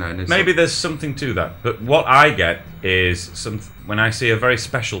 perhaps. Maybe there's something to that. But what I get is when I see a very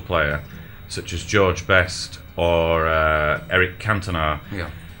special player, such as George Best or Eric Cantona,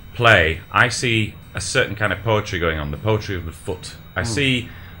 play, I see a certain kind of poetry going on, the poetry of the foot. I see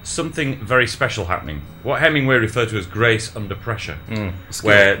something very special happening. What Hemingway referred to as grace under pressure,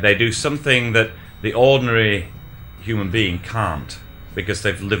 where they do something that the ordinary human being can't, because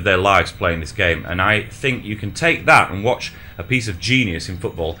they've lived their lives playing this game. And I think you can take that and watch a piece of genius in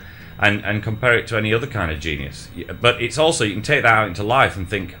football and compare it to any other kind of genius. But it's also, you can take that out into life and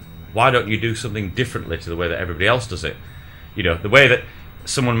think, why don't you do something differently to the way that everybody else does it? The way that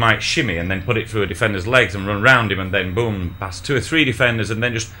someone might shimmy and then put it through a defender's legs and run round him and then boom, past 2 or 3 defenders and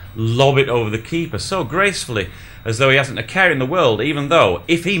then just lob it over the keeper so gracefully, as though he hasn't a care in the world, even though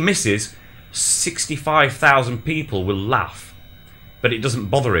if he misses, 65,000 people will laugh, but it doesn't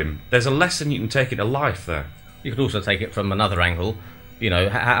bother him. There's a lesson you can take into life there. You could also take it from another angle.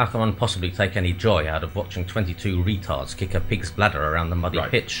 How can one possibly take any joy out of watching 22 retards kick a pig's bladder around the muddy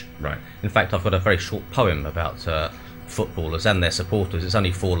pitch? Right. In fact, I've got a very short poem about footballers and their supporters. It's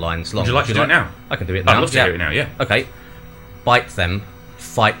only 4 lines long. Would you like to do it now? I can do it now. I'd love to hear it now, yeah. Okay. Bite them,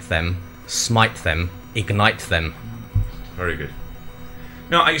 fight them, smite them, ignite them. Very good.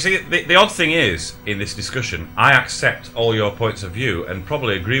 No, you see, the odd thing is, in this discussion, I accept all your points of view and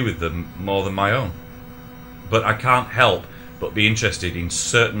probably agree with them more than my own. But I can't help but be interested in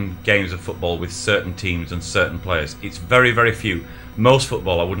certain games of football with certain teams and certain players. It's very, very few. Most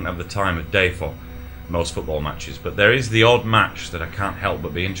football I wouldn't have the time of day for. Most football matches, but there is the odd match that I can't help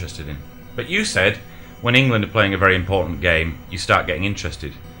but be interested in. But you said when England are playing a very important game, you start getting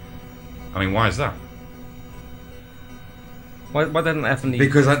interested. I mean, why is that? Why don't they have any?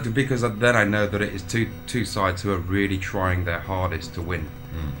 Because then I know that it is two sides who are really trying their hardest to win.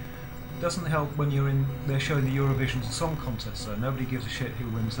 It doesn't help when they're showing the Eurovision Song Contest, though. Nobody gives a shit who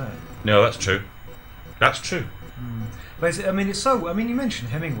wins that. No, that's true. That's true. But you mentioned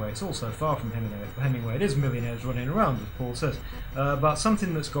Hemingway. It's all so far from Hemingway. It is millionaires running around, as Paul says. But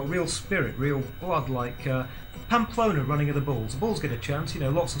something that's got real spirit, real blood, like Pamplona running of the Bulls. The Bulls get a chance.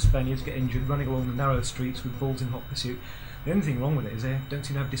 Lots of Spaniards get injured running along the narrow streets with bulls in hot pursuit. The only thing wrong with it is they don't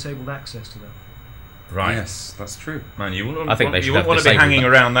seem to have disabled access to them. Right. Yes, that's true. Man, you wouldn't I think they should want to be hanging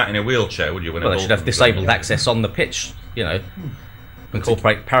around that in a wheelchair, would you? They should have disabled access on the pitch,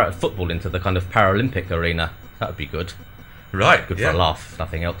 incorporate football into the kind of Paralympic arena. That would be good. Right, good for a laugh, if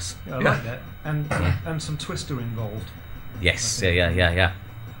nothing else. Yeah, I like that, and some Twister involved. Yes, yeah.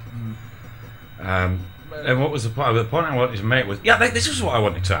 And what was the point? The point I wanted to make was this is what I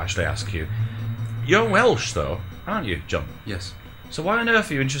wanted to actually ask you. You're Welsh, though, aren't you, John? Yes. So why on earth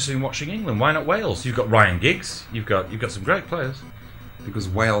are you interested in watching England? Why not Wales? You've got Ryan Giggs. You've got some great players. Because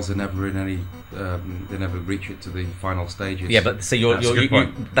Wales are never in any, they never reach it to the final stages. Yeah, but see,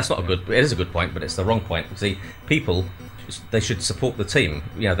 that's not a good. It is a good point, but it's the wrong point. See, people, they should support the team,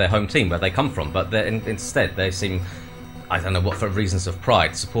 their home team where they come from. But instead, they seem, I don't know what, for reasons of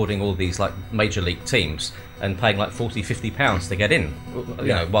pride, supporting all these like major league teams and paying like £40-50 to get in.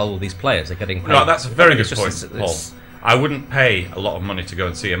 While all these players are getting paid. No, that's a very good point, Paul. I wouldn't pay a lot of money to go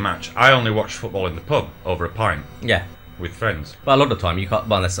and see a match. I only watch football in the pub over a pint. Yeah. With friends. But a lot of the time you can't.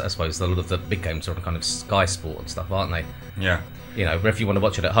 Well, I suppose a lot of the big games are on kind of Sky Sport and stuff, aren't they? Yeah. But if you want to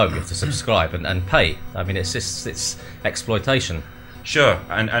watch it at home, you have to subscribe and pay. I mean, it's exploitation. Sure,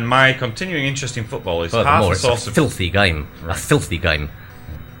 and my continuing interest in football is half a source of filthy game. Right. A filthy game.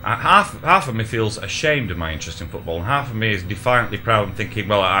 Half of me feels ashamed of my interest in football, and half of me is defiantly proud and thinking,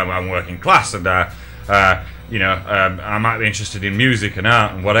 well, I'm working class, and I might be interested in music and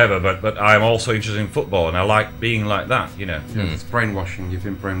art and whatever, but I'm also interested in football, and I like being like that, Yeah, it's brainwashing. You've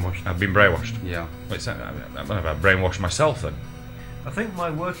been brainwashed. I've been brainwashed. Yeah. I've brainwashed myself then. I think my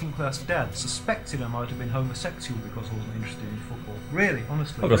working class dad suspected I might have been homosexual because I wasn't interested in football. Really,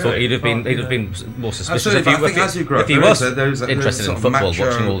 honestly. I would have thought he'd have been more suspicious if you were interested in football,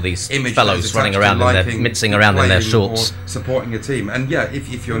 watching all these fellows running around mincing around in their shorts, supporting a team. And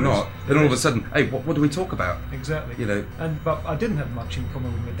if you're not, then all of a sudden, hey, what do we talk about? Exactly. But I didn't have much in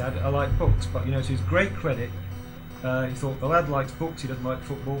common with my dad. I like books, but to his great credit, he thought the lad likes books, he doesn't like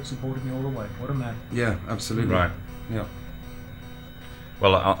football. Supported me all the way. What a man. Yeah, absolutely. Right. Yeah.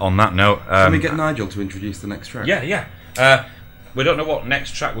 Well, on that note, can we get Nigel to introduce the next track? Yeah. We don't know what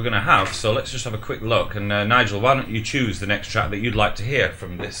next track we're going to have, so let's just have a quick look. And Nigel, why don't you choose the next track that you'd like to hear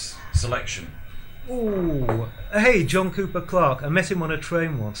from this selection? Ooh, hey, John Cooper Clarke. I met him on a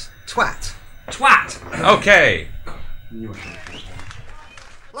train once. Twat. Okay.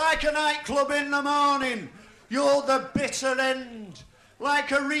 Like a nightclub in the morning, you're the bitter end.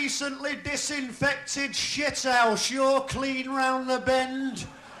 Like a recently disinfected shithouse, you're clean round the bend.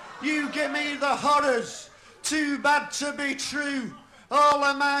 You give me the horrors, too bad to be true. All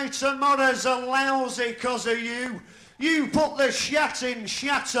of my tomorrows are lousy 'cause of you. You put the shat in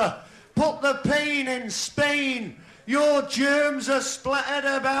shatter, put the pain in Spain. Your germs are splattered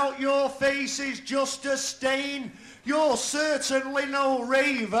about, your face is just a stain. You're certainly no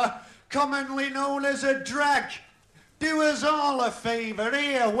raver, commonly known as a drag. Do us all a favour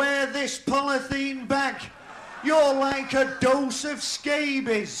here, wear this polythene bag. You're like a dose of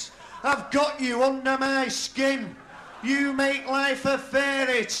scabies, I've got you under my skin. You make life a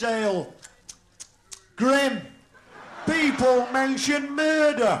fairy tale. Grim. People mention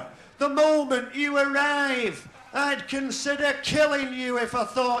murder the moment you arrive. I'd consider killing you if I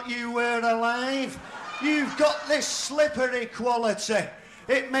thought you were alive. You've got this slippery quality,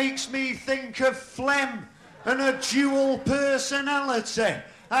 it makes me think of phlegm and a dual personality.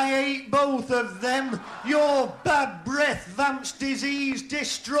 I hate both of them. Your bad breath vamps disease,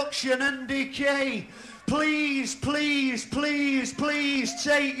 destruction and decay. Please, please, please, please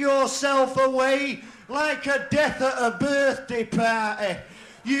take yourself away. Like a death at a birthday party,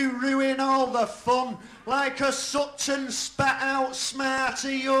 you ruin all the fun. Like a Sutton spat out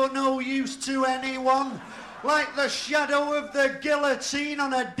smarty, you're no use to anyone. Like the shadow of the guillotine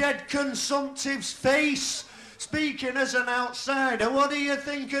on a dead consumptive's face. Speaking as an outsider, what do you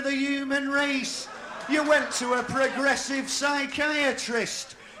think of the human race? You went to a progressive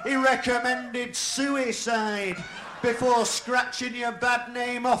psychiatrist. He recommended suicide before scratching your bad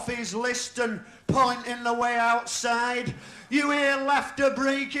name off his list and pointing the way outside. You hear laughter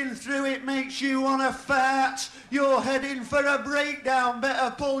breaking through, it makes you want to fart. You're heading for a breakdown,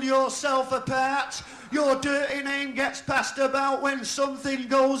 better pull yourself apart. Your dirty name gets passed about when something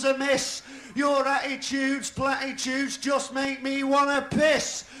goes amiss. Your attitudes, platitudes just make me want to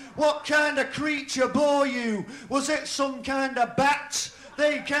piss. What kind of creature bore you? Was it some kind of bat?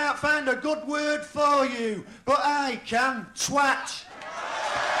 They can't find a good word for you, but I can. Twat.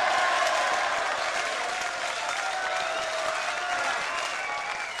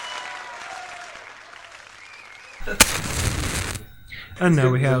 And now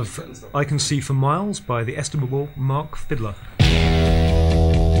we have I Can See for Miles by the estimable Mark Fiddler.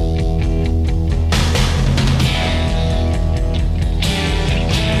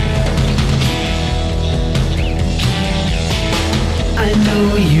 I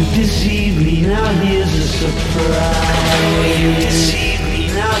deceive me, now here's a surprise. You deceive me,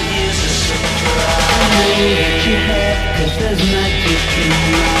 now here's a surprise. I know that you have, 'cause there's magic in my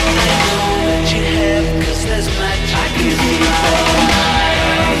eyes. I know that you have, 'cause there's magic in my eyes.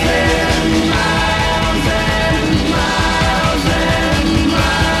 Miles and miles and miles and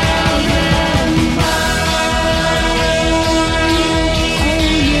miles and miles.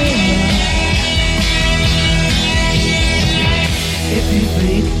 If you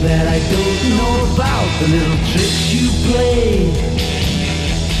think that I don't know about the little tricks you play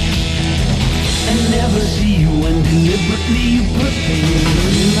and never see you when deliberately you put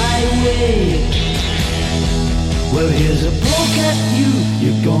things in my way, well, here's a poke at you.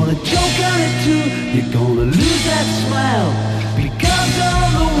 You're gonna choke on it too. You're gonna lose that smile because all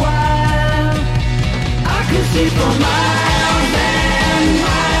the while I could see for miles and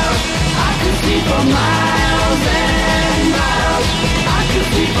miles. I could see for miles and miles. I could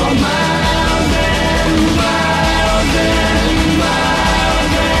see for miles and miles and miles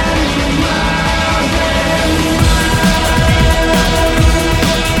and miles and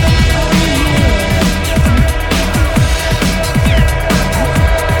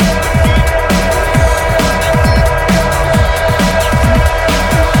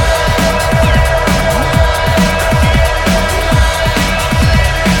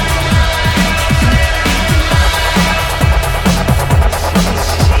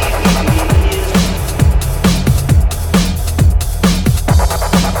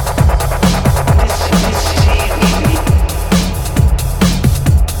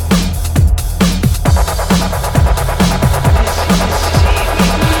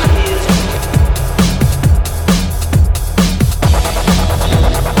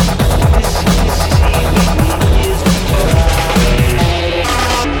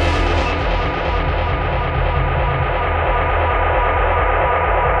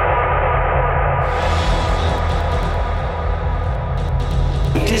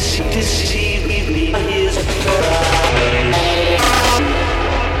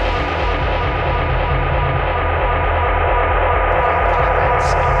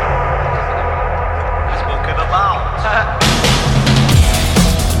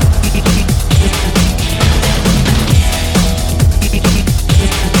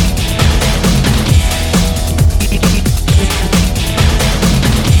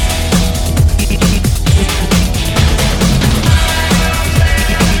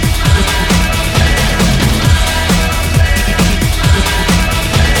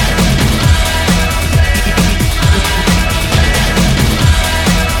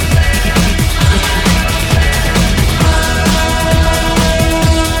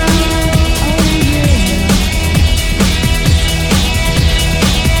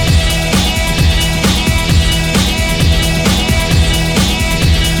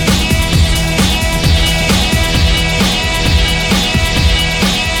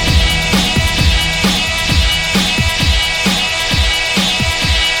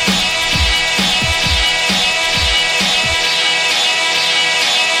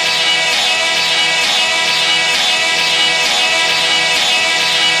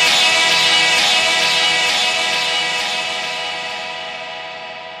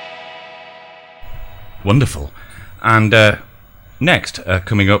Wonderful. And next,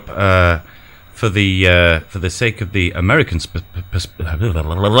 coming up for the sake of the American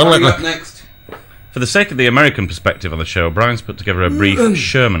next. For the sake of the American perspective on the show, Brian's put together a brief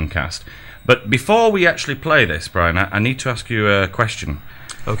Sherman cast. But before we actually play this, Brian, I need to ask you a question.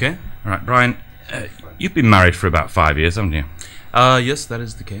 Okay. All right, Brian, you've been married for about 5 years, haven't you? Yes, that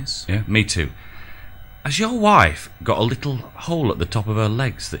is the case. Yeah, me too. Has your wife got a little hole at the top of her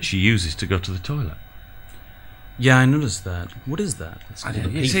legs that she uses to go to the toilet? Yeah, I noticed that. What is that?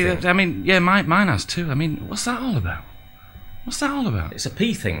 You see, I mean, yeah, mine has too. I mean, what's that all about? What's that all about? It's a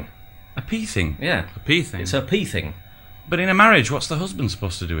pee thing. A pee thing? Yeah. A pee thing? It's a pee thing. But in a marriage, what's the husband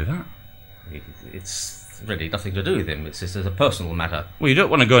supposed to do with that? It's really nothing to do with him. It's just a personal matter. Well, you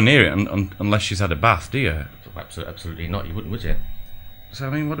don't want to go near it unless she's had a bath, do you? Absolutely not. You wouldn't, would you? So, I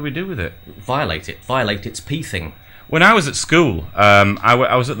mean, what do we do with it? Violate it. Violate its pee thing. When I was at school,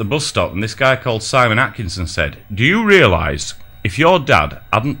 I was at the bus stop, and this guy called Simon Atkinson said, "Do you realise if your dad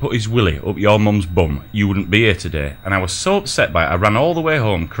hadn't put his willy up your mum's bum, you wouldn't be here today?" And I was so upset by it, I ran all the way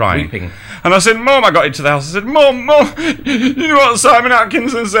home crying. Weeping. And I said, "Mum," I got into the house, I said, Mum, you know what Simon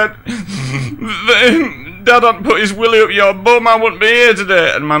Atkinson said? Dad hadn't put his willy up your bum, I wouldn't be here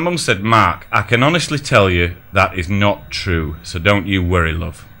today. And my mum said, "Mark, I can honestly tell you that is not true, so don't you worry,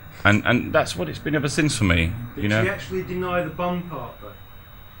 love." And that's what it's been ever since for me, you know. Did she actually deny the bum part, though?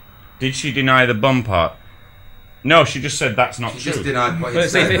 Did she deny the bum part? No, she just said that's not true. Just denied what Well, you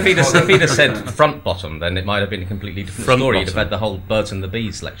see, said. if he'd have said front bottom, then it might have been a completely different Front story. You'd have bottom. had the whole birds and the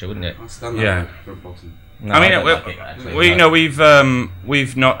bees lecture, wouldn't it? I'll stand Yeah. that front bottom. No, I mean, don't like it, actually, we no. know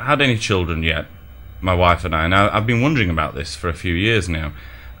we've not had any children yet, my wife and I. And I've been wondering about this for a few years now,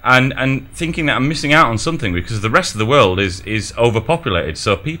 and thinking that I'm missing out on something because the rest of the world is overpopulated.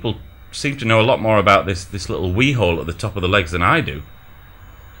 So people seem to know a lot more about this little wee hole at the top of the legs than I do.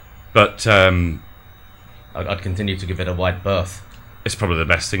 But I'd continue to give it a wide berth. It's probably the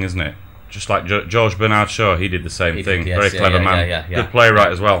best thing, isn't it? Just like George Bernard Shaw, he did the same He thing. did, yes, Very yeah, clever yeah, man. yeah, yeah, Good yeah.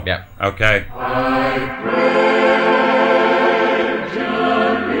 playwright as well. Yeah. Okay.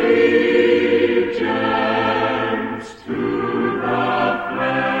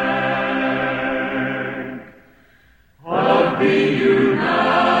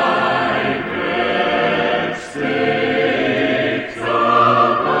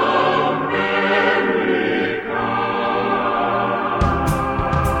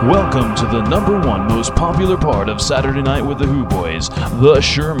 Welcome to the #1 most popular part of Saturday Night with the Who Boys, the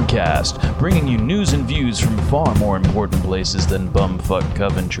Shermcast, bringing you news and views from far more important places than bumfuck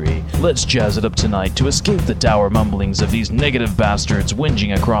Coventry. Let's jazz it up tonight to escape the dour mumblings of these negative bastards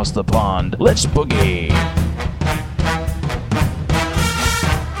whinging across the pond. Let's boogie!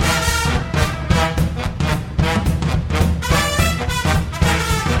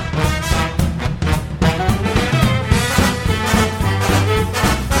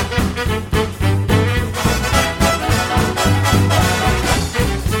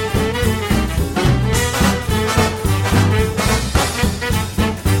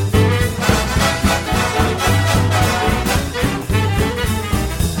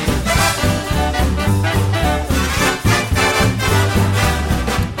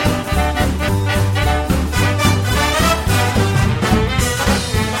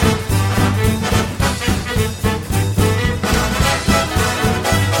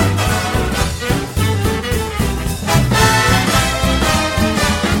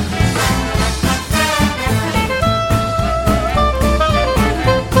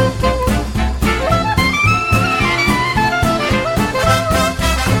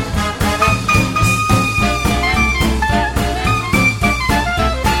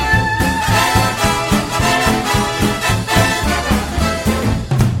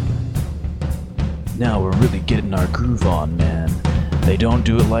 Now we're really getting our groove on, man. They don't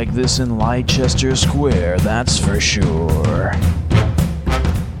do it like this in Leicester Square, that's for sure.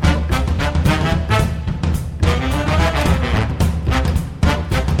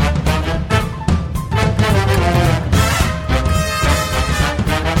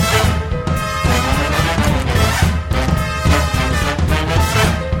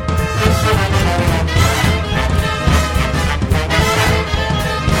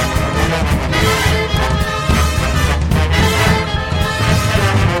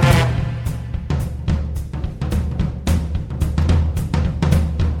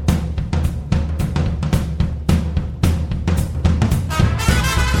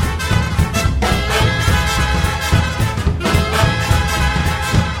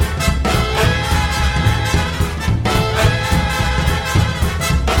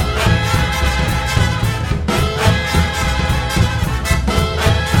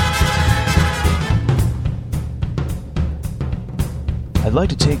 I'd like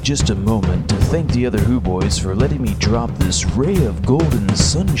to take just a moment to thank the other Who Boys for letting me drop this ray of golden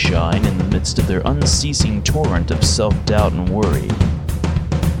sunshine in the midst of their unceasing torrent of self-doubt and worry.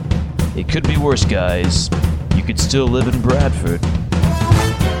 It could be worse, guys. You could still live in Bradford.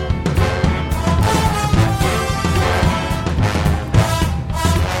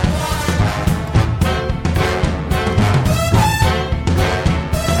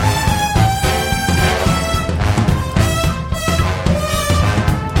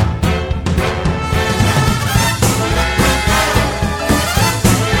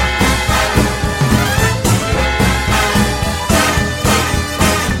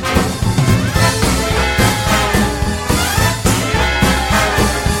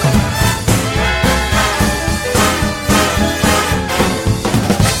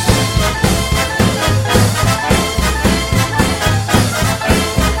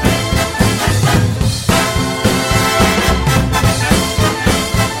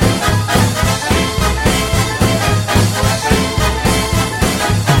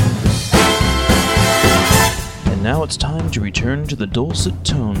 Now it's time to return to the dulcet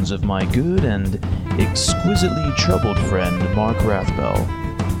tones of my good and exquisitely troubled friend Mark Rathbell.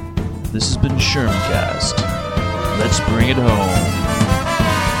 This has been Shermcast. Let's bring it home.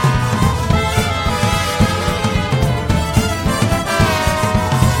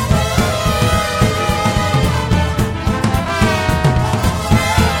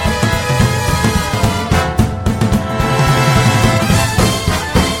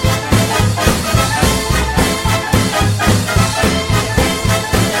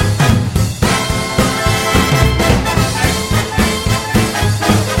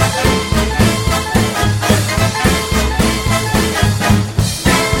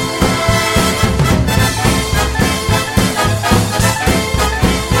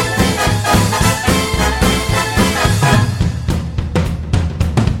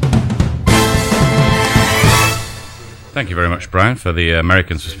 Thank you very much, Brian, for the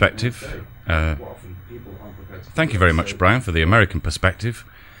American perspective. Thank you very much, Brian, for the American perspective.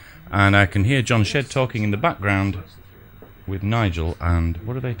 And I can hear John Shedd talking in the background with Nigel. And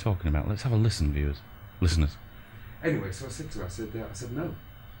what are they talking about? Let's have a listen, listeners. Anyway, so I said to her, I said no.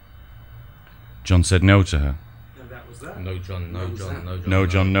 John said no to her. And that was that. No, John, no, John, no, John. No,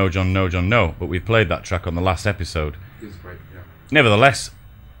 John, no, John, no, John, no. But we've played that track on the last episode. It was great, yeah. Nevertheless,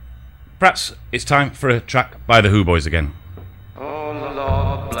 perhaps it's time for a track by the Who Boys again. Oh,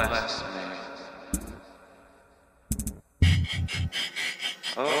 Lord bless me.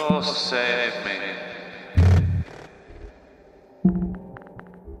 Oh, save me.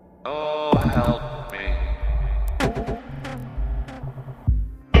 Oh, help me.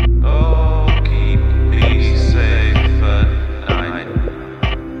 Oh, keep me safe at night.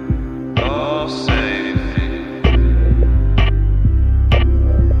 Oh, save me.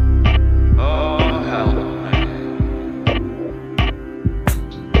 Oh, help me.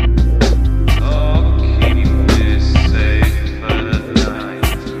 Oh, keep me safe at night.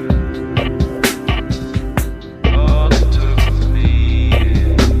 Oh, took me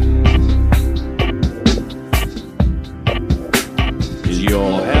Is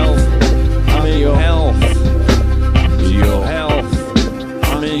your health? I'm in your health. Is your health?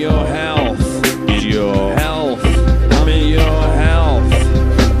 I'm in your health. Is your health? I'm in your health.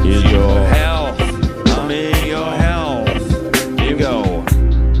 Is your health? I'm in your health. Here you go.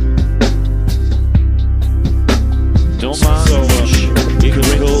 Don't mind so much. You can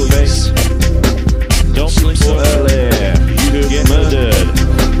wrinkle your face. Don't sleep so early. You could get murdered.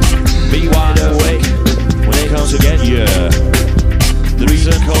 Be wide awake when they come to get you. The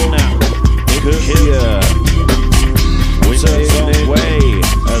reason cold now, it could kill ya. Winter's on its way,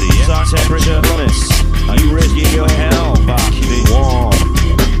 at the exact temperature promise. Are you risking your health by keeping warm?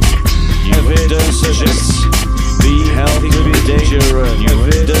 Evidence suggests being healthy could be dangerous.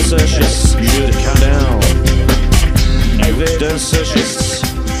 Evidence suggests you should calm down. Evidence suggests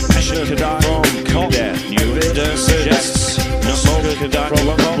passion could die from cold death. Evidence suggests no smoker could die from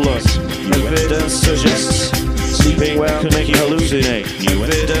lung blood. Evidence suggests sleeping well can make you hallucinate. New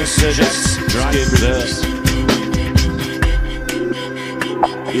evidence suggests drive reverse.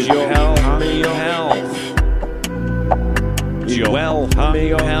 Is your health harming your health? Is your wealth harming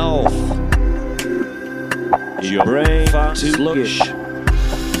your health? Is your brain far too sluggish?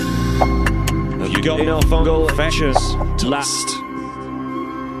 Have you got enough fungal infections to last?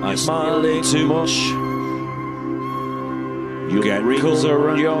 Are you smiling too much? You get wrinkles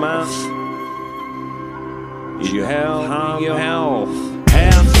around your mouth. Is your health harming your health?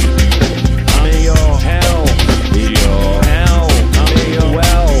 Health, I'm in your health. Is your health, I'm in your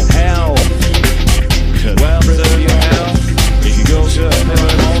health. Could well preserve your health. If you go to a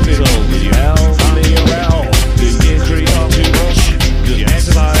hospital, is your health, I'm in your health. Do you get creep up too much? Does your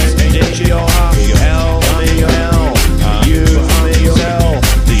exercise endanger your heart? Is your health, I'm in your health. Are you harming yourself?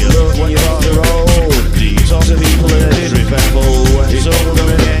 Do you look when you're off the road? Do you talk to people in a disrespectful way? It's all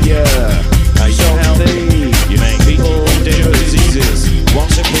gonna get you. Are you so healthy? You make people with dangerous diseases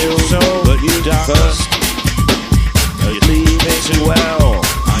want to kill so, but you die first. Are you sleeping too well?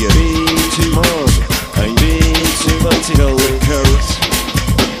 Are you being too much? Are you being too politically correct?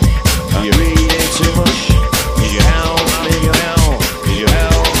 Are you reading too much? Is your health? I'm in your health. Is your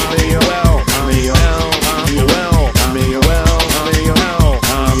health? I'm in your well. I'm in your health. I'm in your well. I'm in your well. I'm in your health.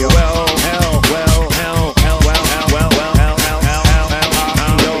 I'm in your well. Health. Well. Health. Health. Well. Health. Well. Well. Health. Health. Health. Health. Health.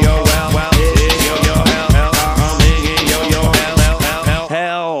 I'm in your well. Well. It is your health. Health. I'm in your health. Health.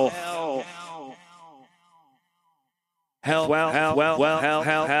 Health. Health. Well. Health. Well. Well.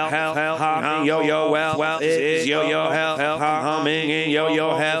 Health. Health. Health. Health. I'm in your well. Well. It is your health. Health. I'm in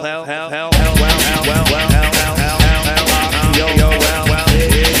your health. Health. Health. Health. Well. Health. Well. Well. Health. Health. Health. Health. I'm in your well. Well.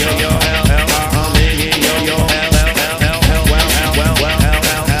 It is your health. Health. I'm in your health. Health. Health. Health. Well. Health. Well. Well. Health.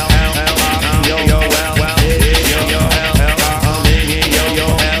 Health. Health. Health. I'm in your well. Well. It is your health. Health. I'm in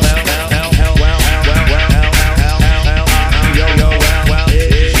your health. Health. Health. Health. Well. Well. Health. Health. Health. Health. I'm in your well. Well.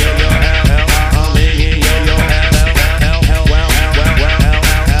 It is your health. Health. I'm in your health. Health. Health. Well. Well. Health.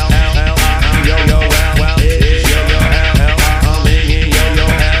 Health. Health. I'm in your well. Well. It is your health. Health. I'm in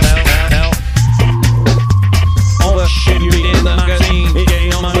your health. All the shit you read in the magazine, it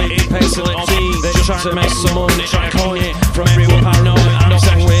getting on my it pays to on me. They're just trying to make some money, trying to coin it from everyone paranoid. I'm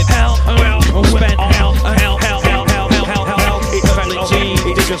saying with hell, well, spent on hell. It's a team,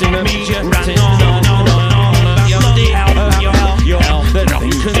 it discusses in the media, ranting on about your health, your health. There's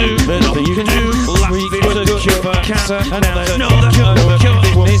nothing you can do, Last week was a good cure for cancer, and now there's no cure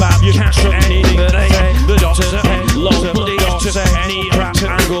is bad. You can't trust anything that they say. The doctors are paid lots of money to say any crap to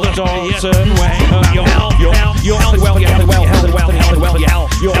angle the door a certain way. Your health, well, your health.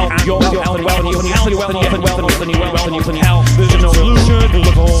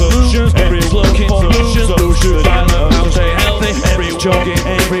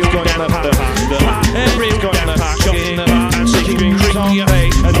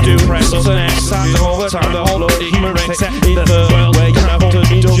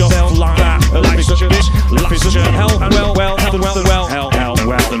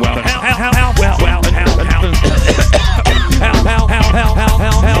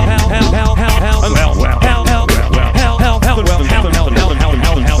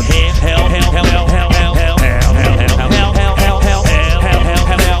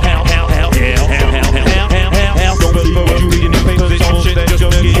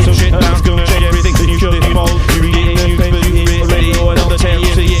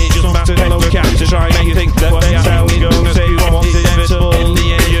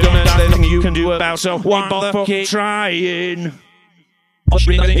 so why bother trying?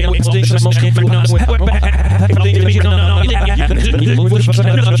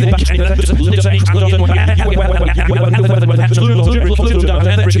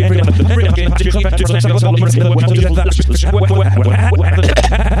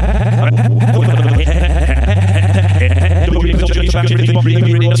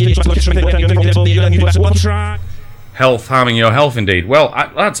 Health, harming your health, indeed. Well,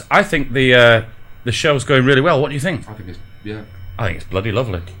 lads, I think the show's going really well. What do you think? I think it's, yeah. I think it's bloody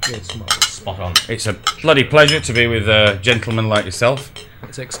lovely. Yeah, it's spot on. It's a bloody pleasure to be with gentlemen like yourself.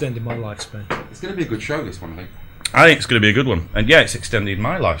 It's extended my lifespan. It's going to be a good show, this one, I think. I think it's going to be a good one. And yeah, it's extended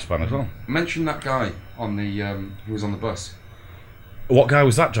my lifespan as well. Mention that guy on the who was on the bus. What guy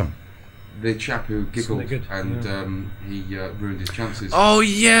was that, John? The chap who giggled and he ruined his chances. Oh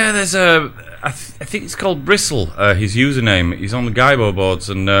yeah, there's I think it's called Bristle. His username. He's on the Gaibo boards,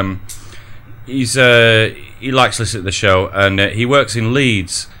 and he likes to listen to the show, and he works in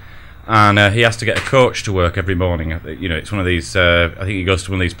Leeds, and he has to get a coach to work every morning. You know, it's one of these. I think he goes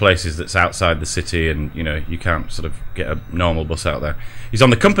to one of these places that's outside the city, and you know, you can't sort of get a normal bus out there. He's on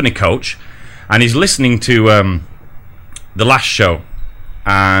the company coach, and he's listening to the last show,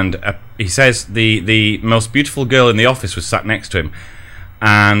 and he says the most beautiful girl in the office was sat next to him,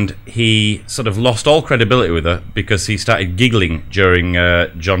 and he sort of lost all credibility with her because he started giggling during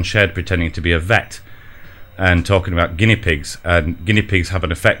John Shedd pretending to be a vet and talking about guinea pigs, and guinea pigs have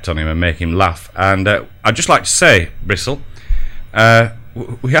an effect on him and make him laugh. And I'd just like to say, Bristle,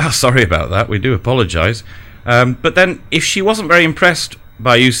 we are sorry about that. We do apologise. But then, if she wasn't very impressed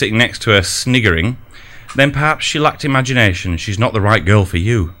by you sitting next to her sniggering, then perhaps she lacked imagination. She's not the right girl for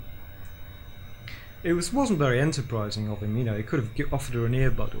you. It wasn't very enterprising of him, you know. He could have offered her an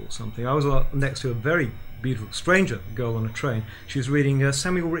earbud or something. I was next to a very beautiful stranger girl on a train. She was reading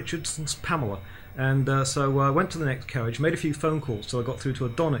Samuel Richardson's Pamela, and so I went to the next carriage, made a few phone calls till I got through to a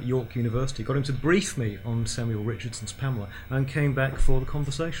Don at York University, got him to brief me on Samuel Richardson's Pamela, and came back for the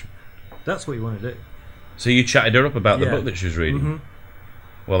conversation. That's what you want to do. So you chatted her up about the book that she was reading? Mm-hmm.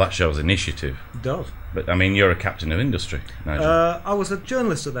 Well, that shows initiative. It does. But, I mean, you're a captain of industry, Nigel. I was a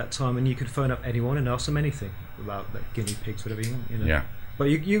journalist at that time, and you could phone up anyone and ask them anything about guinea pigs, whatever you know. Yeah. But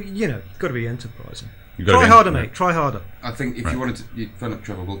you know, you've got to be enterprising. Try harder, mate. Try harder. I think if you wanted to, you'd phone up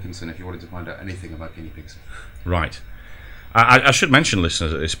Trevor Wilkinson if you wanted to find out anything about guinea pigs. Right. I should mention,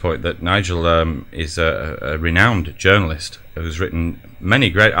 listeners, at this point, that Nigel is a renowned journalist who's written many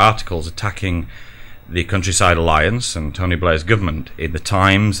great articles attacking the Countryside Alliance and Tony Blair's government in the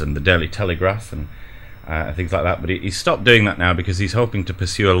Times and the Daily Telegraph and things like that. But he's stopped doing that now because he's hoping to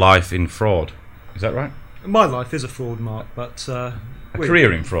pursue a life in fraud. Is that right? My life is a fraud, Mark, but a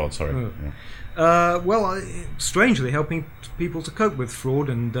career in fraud. Sorry. Well, strangely helping people to cope with fraud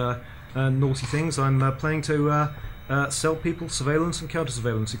and naughty things. I'm planning to sell people surveillance and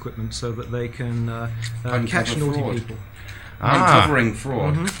counter-surveillance equipment so that they can catch naughty people. Uncovering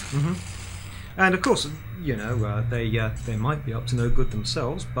fraud. Mm-hmm, mm-hmm. And of course, you know, they might be up to no good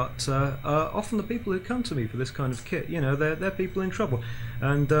themselves, but often the people who come to me for this kind of kit, you know, they're people in trouble.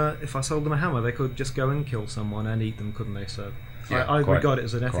 And if I sold them a hammer, they could just go and kill someone and eat them, couldn't they? So yeah, I regard it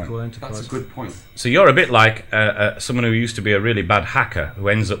as an ethical enterprise. That's a good point. So you're a bit like someone who used to be a really bad hacker who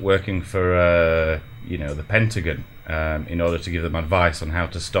ends up working for, you know, the Pentagon in order to give them advice on how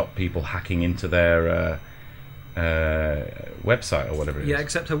to stop people hacking into their website or whatever it is. Yeah,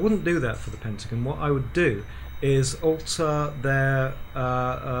 except I wouldn't do that for the Pentagon. What I would do is alter their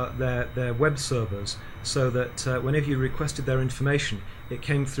web servers so that whenever you requested their information, it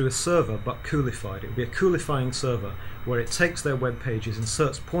came through a server but coolified. It would be a coolifying server where it takes their web pages,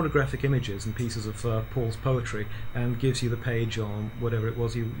 inserts pornographic images and pieces of Paul's poetry, and gives you the page on whatever it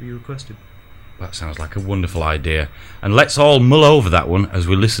was you requested. That sounds like a wonderful idea. And let's all mull over that one as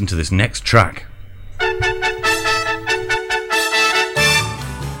we listen to this next track.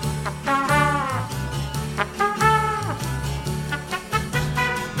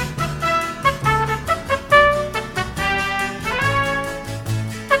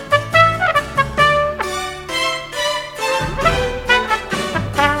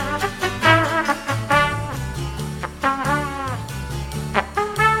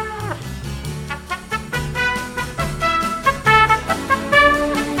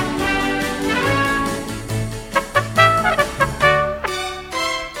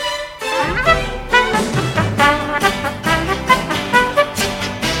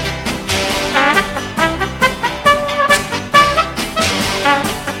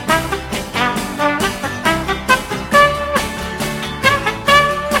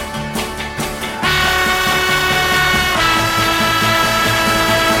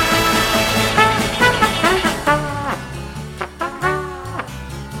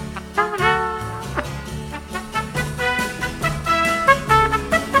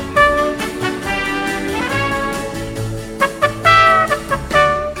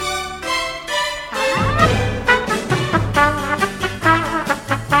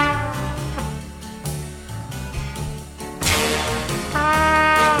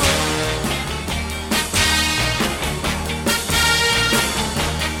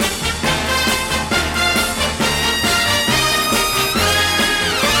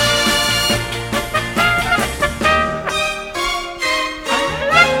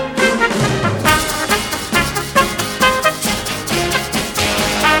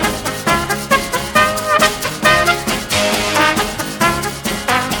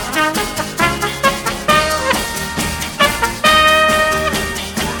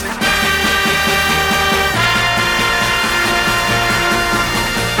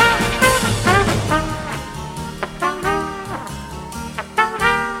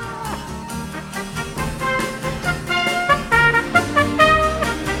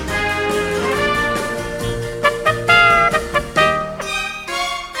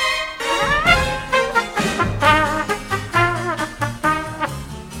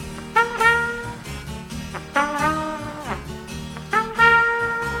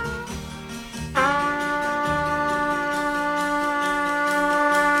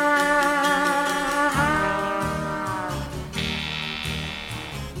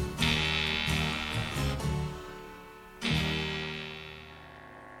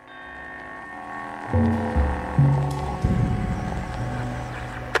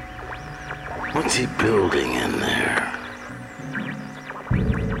 What's he building in there?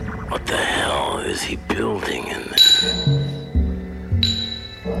 What the hell is he building in there?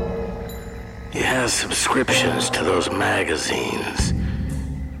 He has subscriptions to those magazines.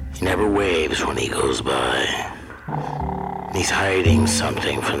 He never waves when he goes by. He's hiding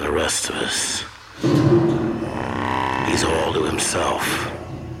something from the rest of us. He's all to himself.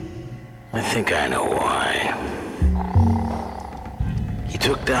 I think I know why. He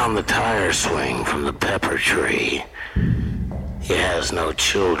took down the tire swing from the pepper tree. He has no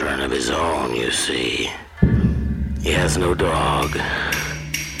children of his own, you see. He has no dog.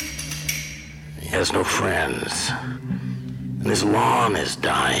 He has no friends. And his lawn is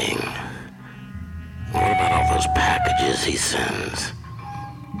dying. What about all those packages he sends?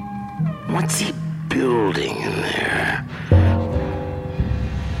 What's he building in there?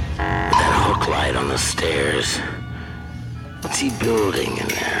 With that hook light on the stairs. What's he building in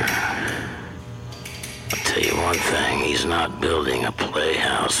there? I'll tell you one thing, he's not building a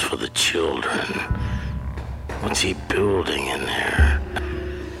playhouse for the children. What's he building in there?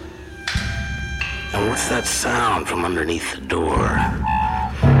 And what's that sound from underneath the door?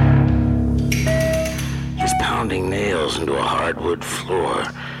 He's pounding nails into a hardwood floor,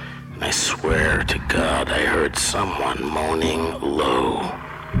 and I swear to God I heard someone moaning low.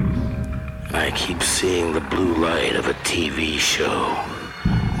 And I keep seeing the blue light of a TV show.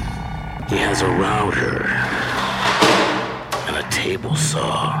 He has a router and a table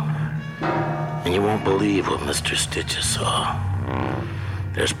saw. And you won't believe what Mr. Stitches saw.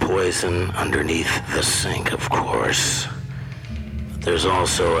 There's poison underneath the sink, of course. But there's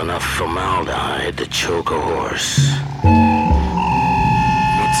also enough formaldehyde to choke a horse.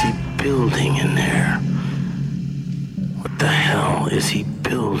 What's he building in there? What the hell is he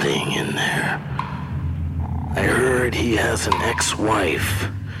building in there? I heard he has an ex-wife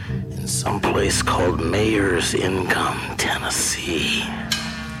in some place called Mayor's Income, Tennessee.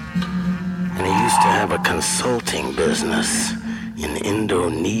 And he used to have a consulting business in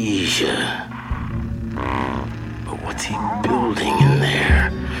Indonesia. But what's he building in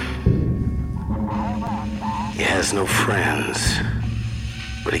there? He has no friends,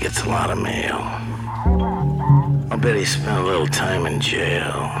 but he gets a lot of mail. I'll bet he spent a little time in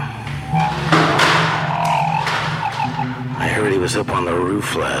jail. I heard he was up on the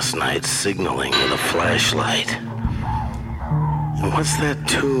roof last night signaling with a flashlight. And what's that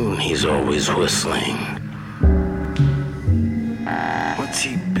tune he's always whistling? What's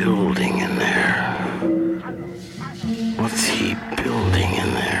he building in there? What's he building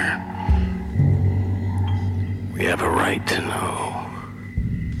in there? We have a right to know.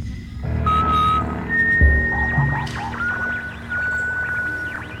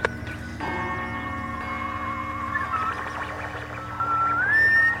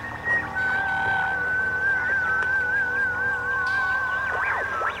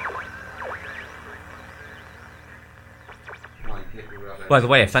 By the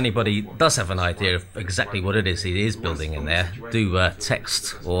way, if anybody does have an idea of exactly what it is he is building in there, do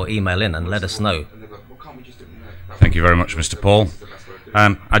text or email in and let us know. Thank you very much, Mr. Paul.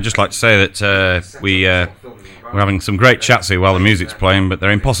 I'd just like to say that we're having some great chats here while the music's playing, but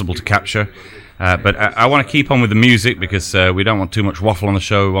they're impossible to capture. But I want to keep on with the music because we don't want too much waffle on the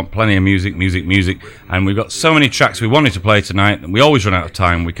show. We want plenty of music. And we've got so many tracks we wanted to play tonight that we always run out of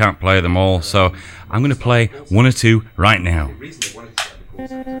time. We can't play them all. So I'm going to play one or two right now.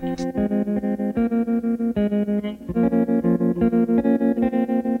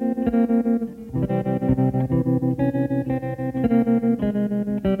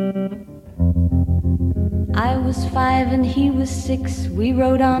 I was 5 and he was 6. We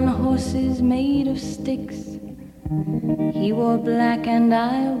rode on horses made of sticks. He wore black and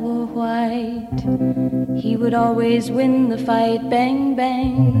I wore white. He would always win the fight. Bang,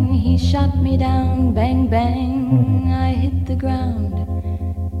 bang, he shot me down. Bang, bang, I hit the ground.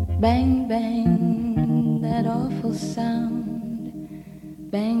 Bang, bang, that awful sound.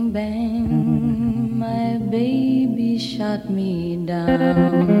 Bang, bang, my baby shot me down.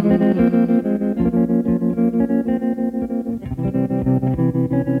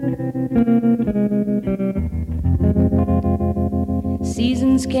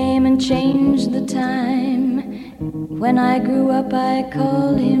 Seasons came and changed the time. When I grew up I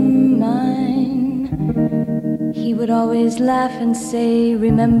called him mine. He would always laugh and say,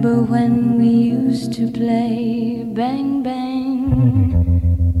 remember when we used to play? Bang,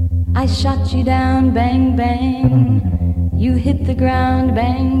 bang, I shot you down. Bang, bang, you hit the ground.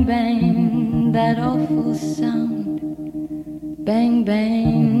 Bang, bang, that awful sound. Bang,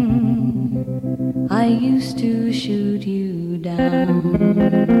 bang, I used to shoot you down.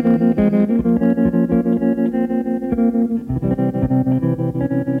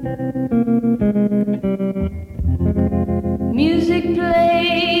 Music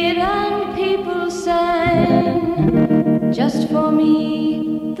played and people sang. Just for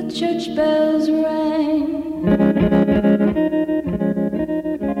me, the church bells rang.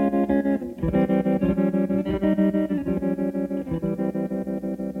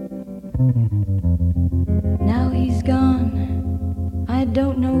 Now he's gone, I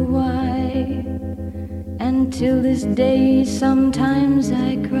don't know why. And till this day, sometimes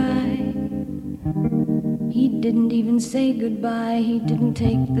I cry. He didn't even say goodbye, he didn't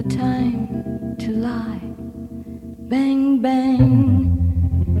take the time to lie. Bang, bang,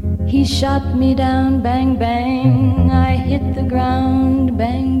 he shot me down, bang, bang. I hit the ground,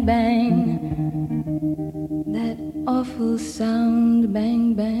 bang, bang. That awful sound,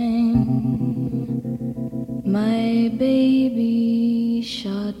 bang, bang. My baby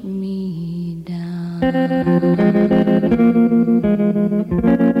shot me down.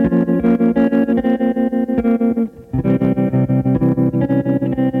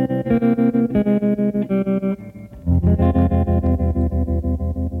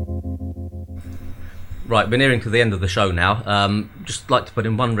 Right, we're nearing to the end of the show now. Just like to put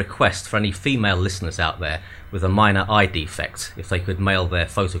in one request for any female listeners out there with a minor eye defect. If they could mail their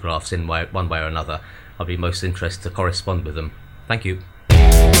photographs in one way or another, I'd be most interested to correspond with them. Thank you.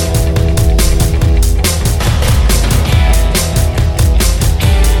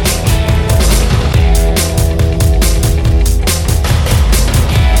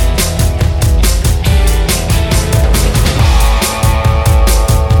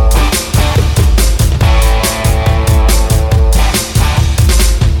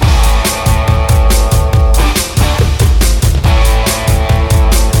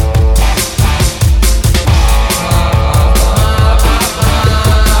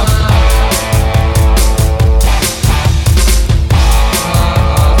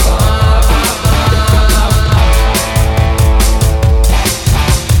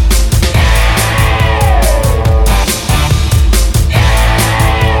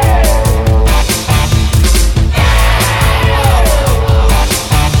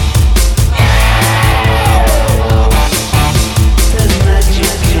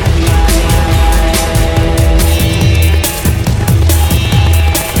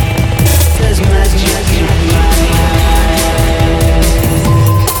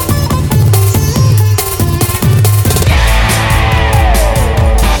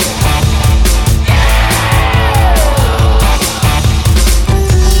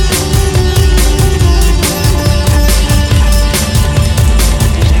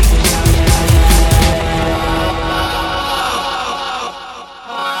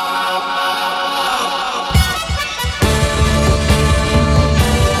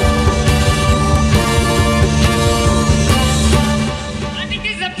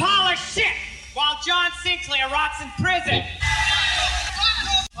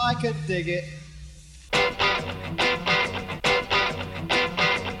 Dig it.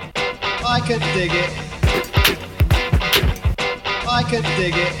 I could dig it. I could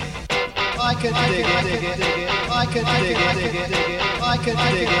dig it. I could dig it. I could dig it. I could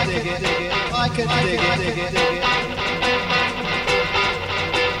dig it. I could dig it.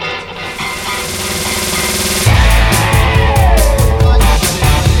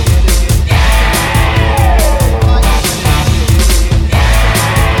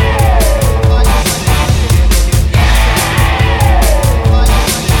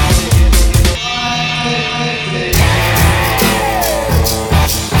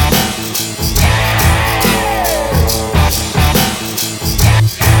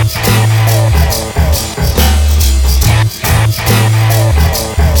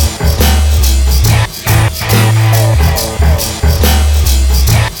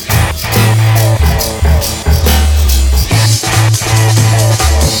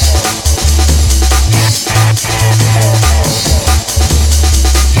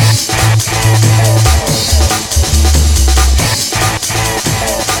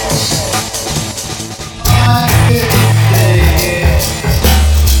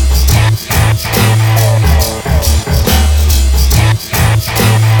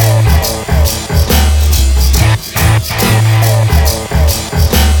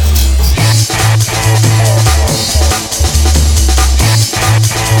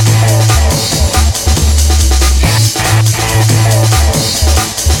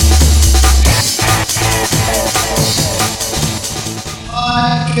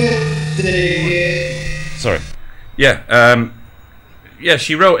 Sorry. Yeah,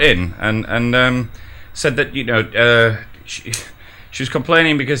 she wrote in and said that she was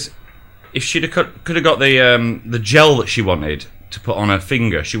complaining because if she could have got the gel that she wanted to put on her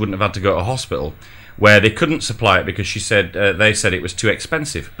finger, she wouldn't have had to go to a hospital where they couldn't supply it because she said they said it was too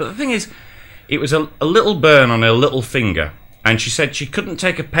expensive. But the thing is, it was a little burn on her little finger, and she said she couldn't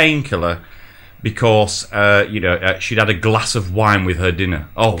take a painkiller because she'd had a glass of wine with her dinner.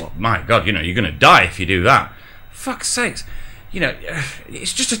 Oh my God, you're going to die if you do that. Fuck's sakes,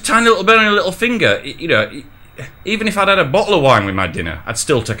 it's just a tiny little burn on your little finger. Even if I'd had a bottle of wine with my dinner, I'd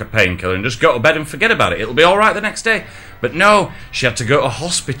still take a painkiller and just go to bed and forget about it. It'll be all right the next day. But no, she had to go to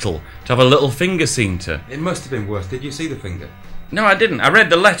hospital to have a little finger seen to. It must have been worse. Did you see the finger? No, I didn't. I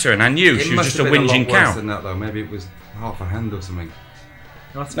read the letter and I knew she was just a whinging cow. Worse than that, though. Maybe it was half a hand or something.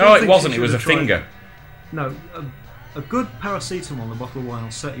 No, it wasn't. It was a finger. No, a good paracetamol in a bottle of wine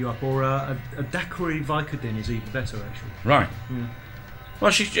will set you up, or a daiquiri Vicodin is even better, actually. Right. Yeah.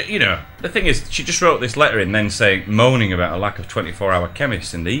 Well, the thing is, she just wrote this letter in, then moaning about a lack of 24-hour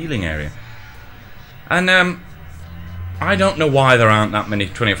chemists in the Ealing area. And I don't know why there aren't that many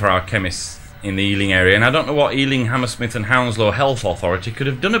 24-hour chemists in the Ealing area, and I don't know what Ealing, Hammersmith and Hounslow Health Authority could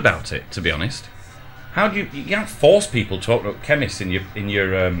have done about it, to be honest. How do you can't force people to open up chemists in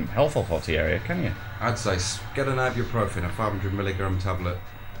your health authority area, can you? I'd say get an ibuprofen, a 500mg tablet,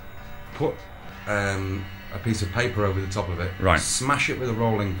 put a piece of paper over the top of it, right. Smash it with a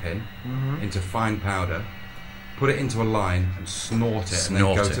rolling pin into fine powder, put it into a line and snort it, and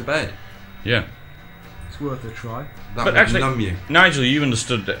then go to bed. Yeah. It's worth a try. That would actually numb you. Nigel, you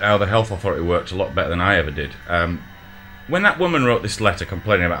understood how the health authority worked a lot better than I ever did. When that woman wrote this letter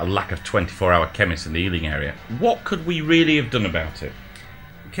complaining about a lack of 24-hour chemists in the Ealing area, what could we really have done about it?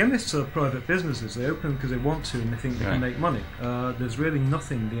 Chemists are private businesses. They open because they want to and they think they can make money. There's really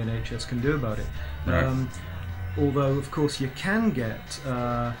nothing the NHS can do about it. Right. Although, of course, you can get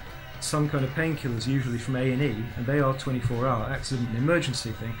some kind of painkillers, usually from A&E, and they are 24-hour accident and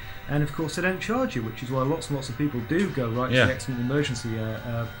emergency thing. And, of course, they don't charge you, which is why lots and lots of people do go right to the accident and emergency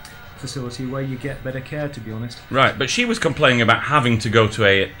facility where you get better care, to be honest. Right, but she was complaining about having to go to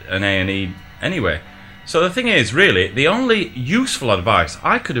an A&E anyway. So the thing is, really, the only useful advice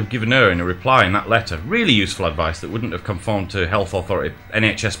I could have given her in a reply in that letter, really useful advice that wouldn't have conformed to health authority,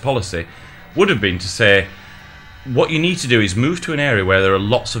 NHS policy, would have been to say, what you need to do is move to an area where there are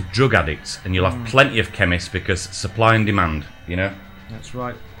lots of drug addicts and you'll have plenty of chemists because supply and demand, That's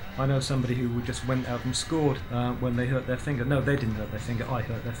right. I know somebody who just went out and scored when they hurt their finger. No, they didn't hurt their finger. I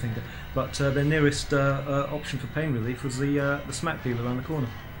hurt their finger. But their nearest option for pain relief was the smack dealer around the corner.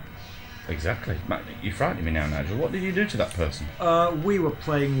 Exactly. You're frightening me now, Nigel. What did you do to that person? We were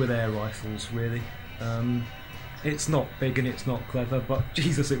playing with air rifles, really. It's not big and it's not clever, but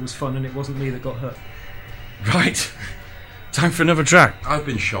Jesus, it was fun, and it wasn't me that got hurt. Right. Time for another track. I've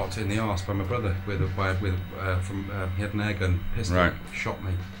been shot in the arse by my brother he had an airgun pistol. Right. Shot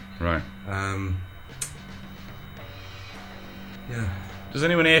me. Right. Yeah. Does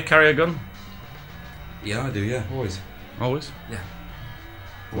anyone here carry a gun? Yeah, I do. Yeah, always. Always? Yeah.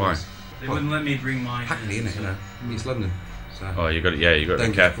 Why? They wouldn't let me bring mine. Hackney, innit? East London. So Oh, you got to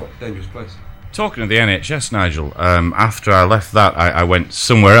be careful. Dangerous place. Talking of the NHS, Nigel, after I left that, I went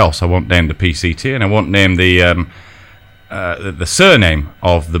somewhere else. I won't name the PCT, and I won't name the surname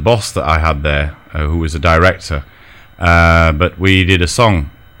of the boss that I had there, who was a director. But we did a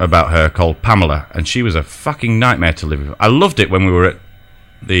song about her called Pamela, and she was a fucking nightmare to live with. I loved it when we were at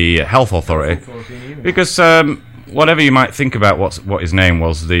the Health Authority, because whatever you might think about what his name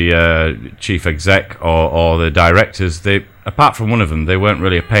was, the chief exec or the directors, they, apart from one of them, they weren't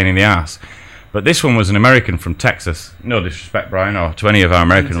really a pain in the ass. But this one was an American from Texas. No disrespect, Brian, or to any of our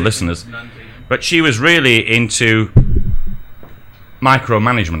American listeners. But she was really into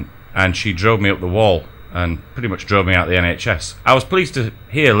micromanagement, and she drove me up the wall and pretty much drove me out of the NHS. I was pleased to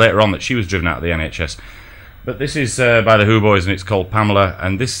hear later on that she was driven out of the NHS. But this is by the Who Boys, and it's called Pamela,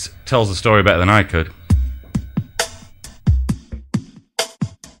 and this tells the story better than I could.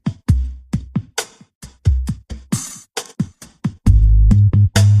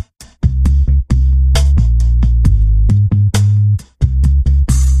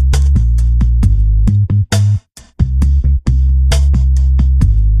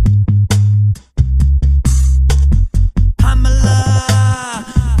 Pamela,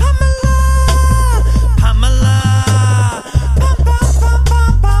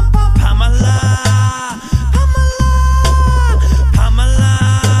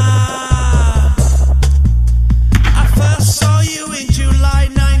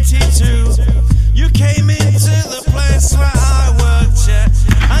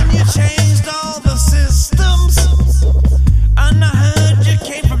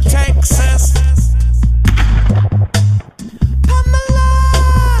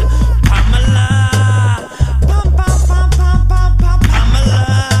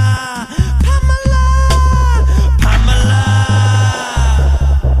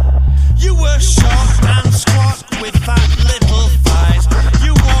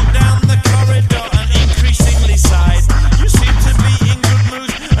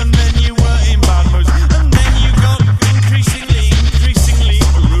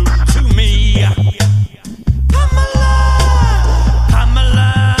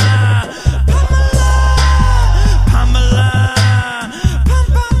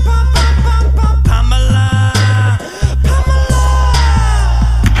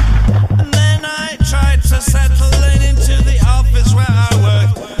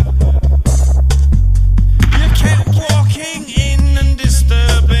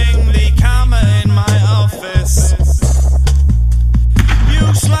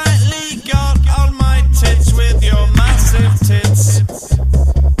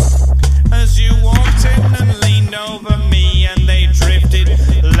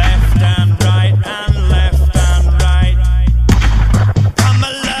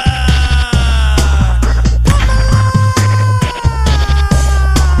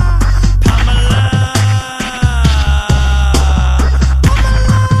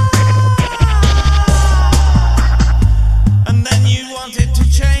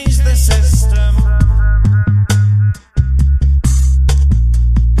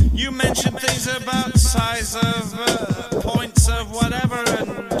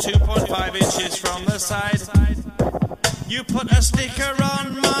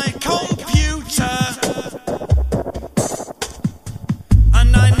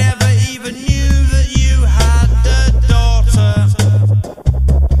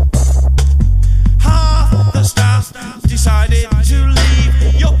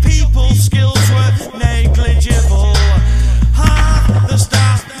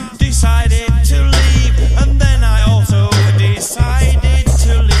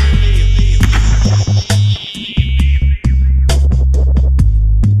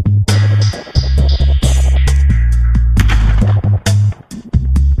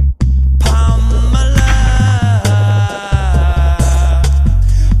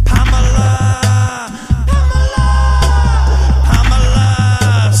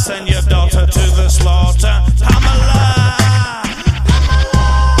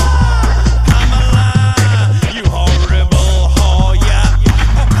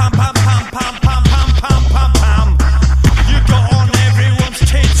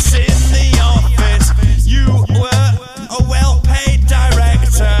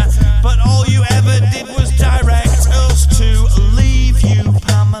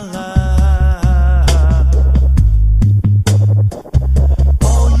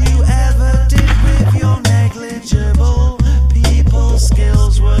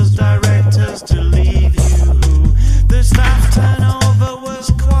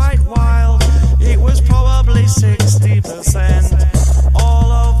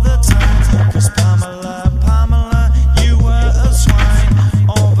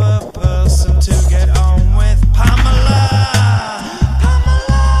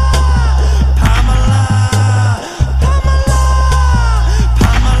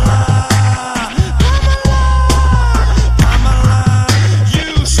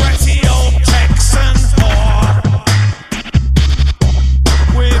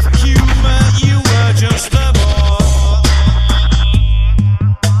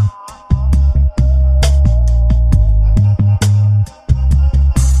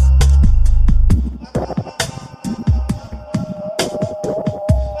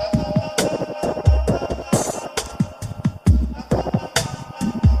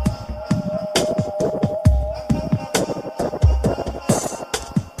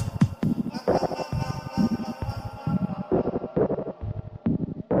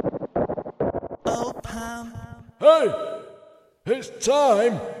 It's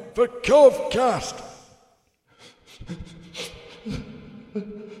time for Covecast.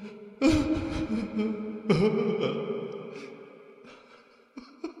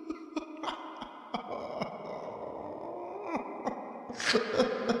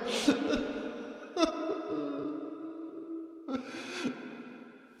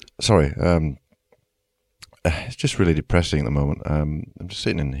 Sorry, it's just really depressing at the moment. I'm just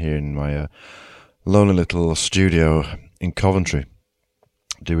sitting in here in my lonely little studio in Coventry,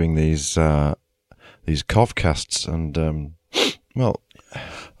 doing these Covcasts, and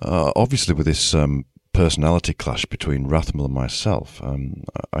obviously with this personality clash between Rathmel and myself,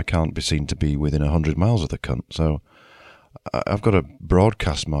 I can't be seen to be within 100 miles of the cunt, so I've got to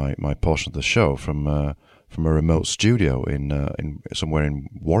broadcast my portion of the show from a remote studio in somewhere in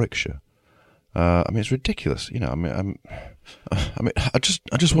Warwickshire. I mean, it's ridiculous, you know. I mean, I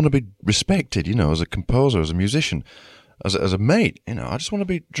just want to be respected, you know, as a composer, as a musician, as a mate, you know. I just want to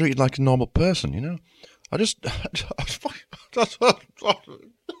be treated like a normal person, you know. I can't do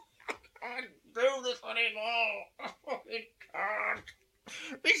this anymore. I fucking can't.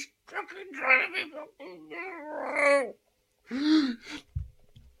 It's fucking driving me fucking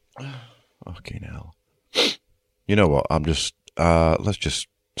fucking hell. You know what? Let's just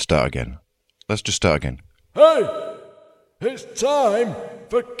start again. Hey! It's time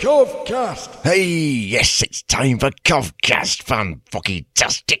for Covecast! Hey, yes, it's time for Covecast.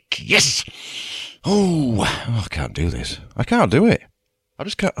 Fan-fucking-tastic, yes! Oh, I can't do this. I can't do it. I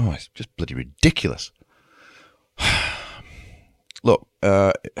just can't. Oh, it's just bloody ridiculous. Look,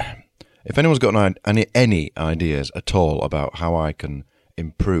 if anyone's got any ideas at all about how I can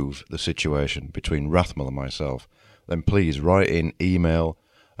improve the situation between Rathmel and myself, then please write in, email,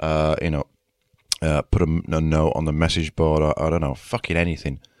 put a note on the message board, or I don't know, fucking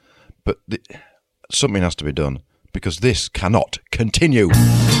anything. But something has to be done, because this cannot continue.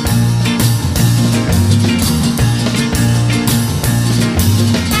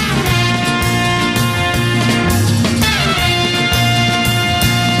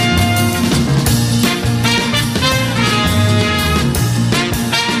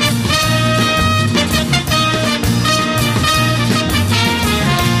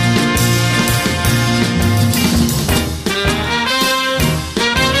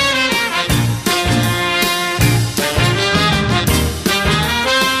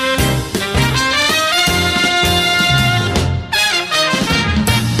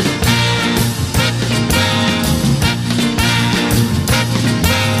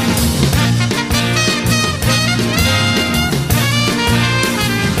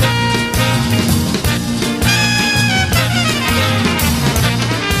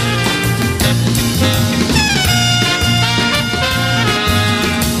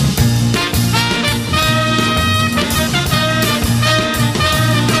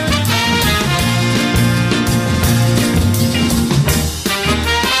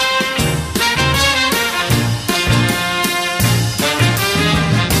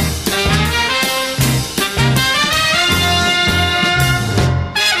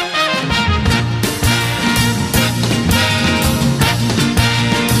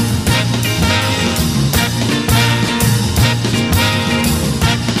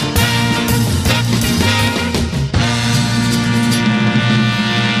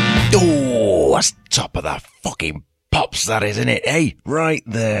 Top of the fucking pops, that is, isn't it? Hey, right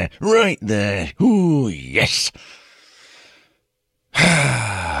there. Ooh, yes.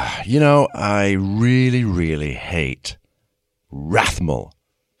 You know, I really, really hate Rathmel.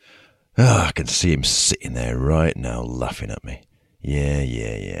 Oh, I can see him sitting there right now laughing at me.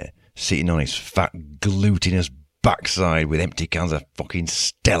 Yeah. Sitting on his fat, glutinous backside with empty cans of fucking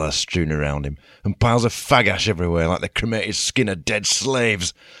Stella strewn around him and piles of fag ash everywhere like the cremated skin of dead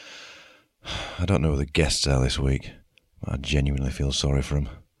slaves. I don't know who the guests are this week, but I genuinely feel sorry for them.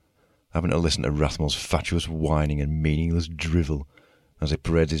 Having to listen to Rathmel's fatuous whining and meaningless drivel as he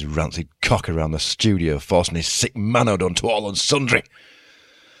parades his rancid cock around the studio, forcing his sick manhood onto all and sundry.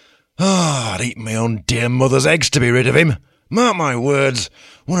 I'd eat my own dear mother's eggs to be rid of him. Mark my words,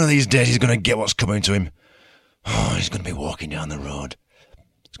 one of these days he's going to get what's coming to him. He's going to be walking down the road.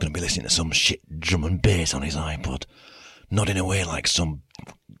 He's going to be listening to some shit drum and bass on his iPod, nodding away like some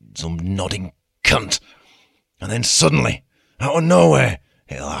nodding cunt. And then suddenly, out of nowhere,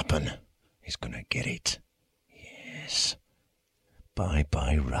 it'll happen. He's gonna get it. Yes.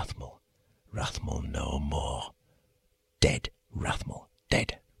 Bye-bye, Rathmel. Rathmel no more. Dead Rathmel.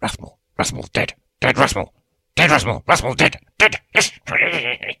 Dead Rathmel. Rathmel dead. Dead Rathmel. Dead Rathmel. Rathmel dead. Dead. Yes.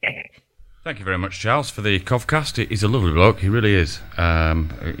 Thank you very much, Charles, for the Covcast. He's a lovely bloke, he really is.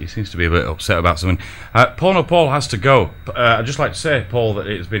 He seems to be a bit upset about something. Porno Paul has to go. I'd just like to say, Paul, that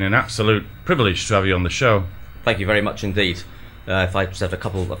it's been an absolute privilege to have you on the show. Thank you very much indeed. If I just have I've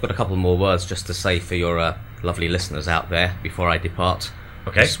got a couple more words just to say for your lovely listeners out there before I depart.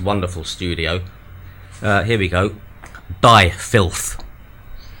 Okay. This wonderful studio. Here we go. Die filth.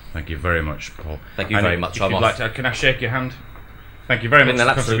 Thank you very much, Paul. Thank you very much. I'm off. Can I shake your hand? Thank you very much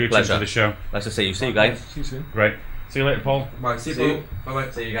for contributing to the show. Nice to see you. See you again. See you soon. Great. See you later, Paul. Bye. See you. Bye.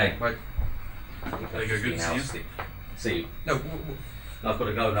 See you again. Bye. There you go. Good to see you. See you. No, I've got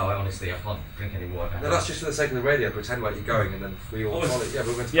to go now. Honestly, I can't drink any more. no, that's just for the sake of the radio. Pretend like you're going, and then we all follow. Yeah,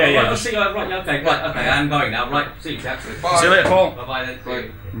 we're going to. Right, I'll see you. Right, okay, I'm going now. Right, see you, chaps. Bye. See you later, Paul. Bye then.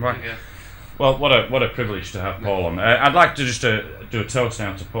 Bye. Right. Well, what a privilege to have Paul on. I'd like to just do a toast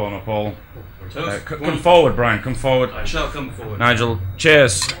now to Paul. Paul. Come forward, Brian. Come forward. I shall come forward. Nigel,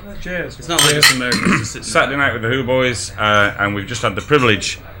 cheers. Cheers. It's not like it's American. Saturday night with the Who Boys, and we've just had the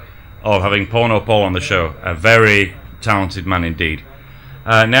privilege of having Porno Paul on the show. A very talented man indeed.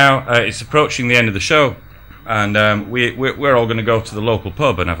 Now it's approaching the end of the show, and we're all going to go to the local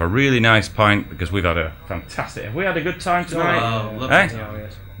pub and have a really nice pint because we've had a fantastic. Have we had a good time tonight? Oh, lovely.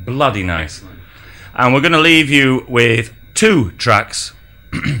 Yes. Bloody nice. And we're going to leave you with 2 tracks.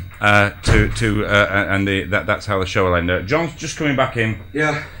 That's how the show will end. John's just coming back in.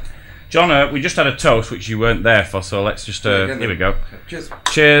 Yeah. John, we just had a toast which you weren't there for, so let's just here we go.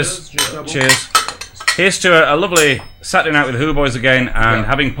 Cheers. Here's to a lovely Saturday night with the Who Boys again, and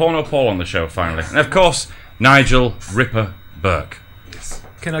having Porno Paul on the show finally, and of course Nigel Ripper Burke. Yes.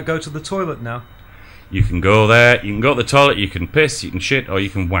 Can I go to the toilet now? You can go there. You can go to the toilet. You can piss. You can shit, or you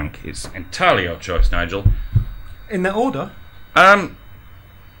can wank. It's entirely your choice, Nigel. In that order?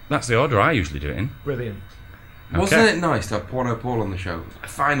 That's the order I usually do it in. Brilliant. Okay. Wasn't it nice to have Porno Paul on the show?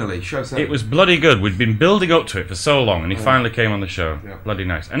 Finally, show 7. It was bloody good. We'd been building up to it for so long, and he finally came on the show. Yeah. Bloody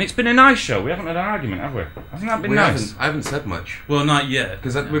nice. And it's been a nice show. We haven't had an argument, have we? Hasn't that been nice? I haven't said much. Well, not yet.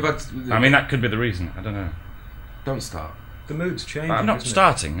 Because we've had. I mean, that could be the reason. I don't know. Don't start. The mood's changing. I'm not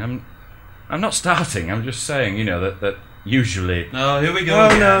starting. I'm not starting. I'm just saying, that usually. No, here we go.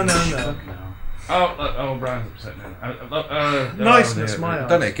 No. Oh, Brian's upset now. Niceness, my eyes.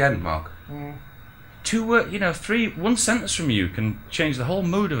 Done it again, Mark. One sentence from you can change the whole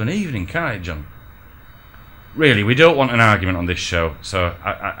mood of an evening, can't it, John? Really, we don't want an argument on this show, so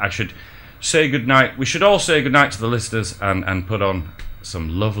I should say goodnight. We should all say goodnight to the listeners and put on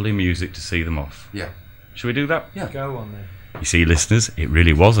some lovely music to see them off. Yeah. Should we do that? Yeah. Go on then. You see, listeners, it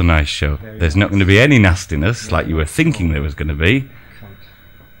really was a nice show. There's not going to be any nastiness like you were thinking there was going to be.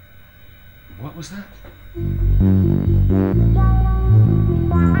 What was that?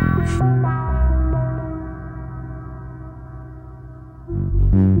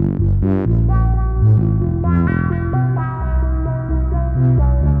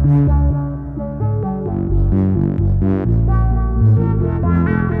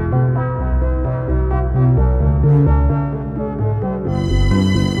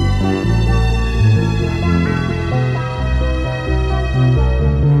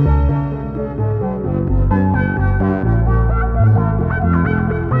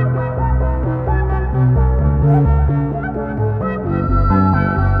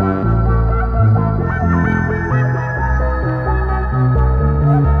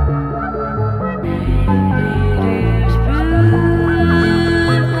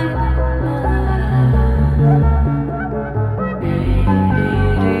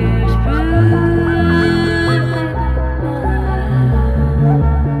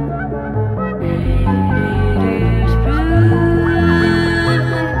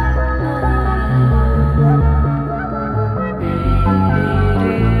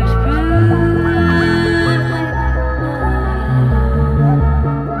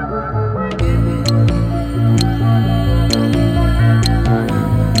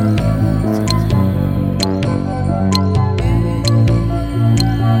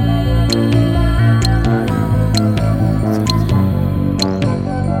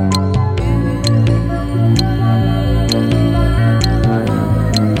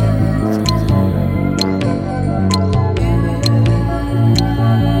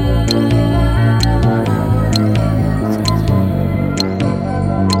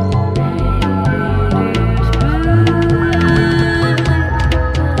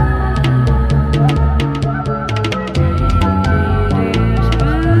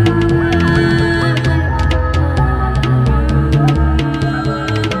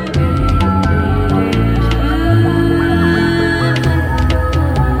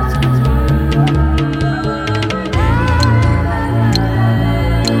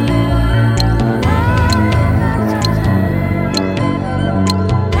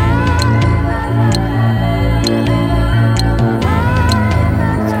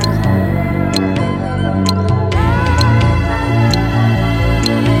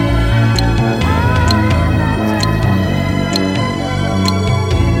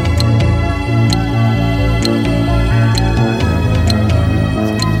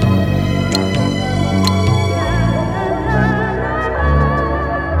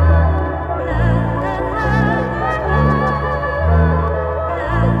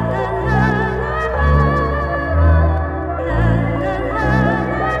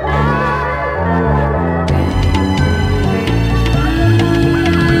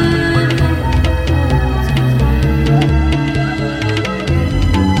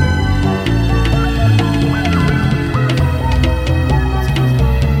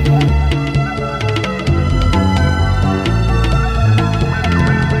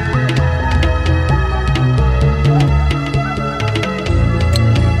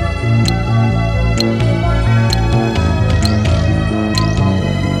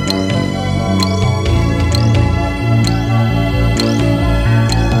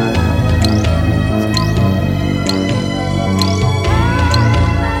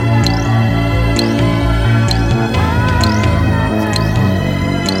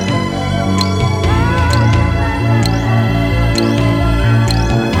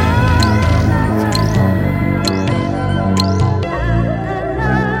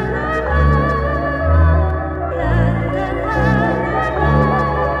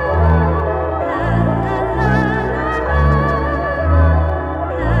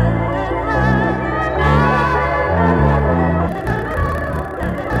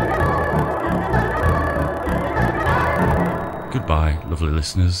 lovely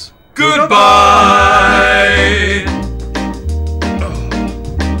listeners. Goodbye!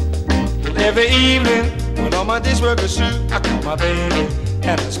 Every evening, when all my days work are through, I call my baby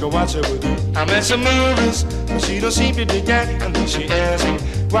and let's go watch her with you. I met some movies, but she don't seem to dig that. And then she asked me,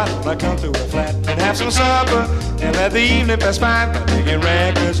 why don't I come to her flat and have some supper and let the evening pass by digging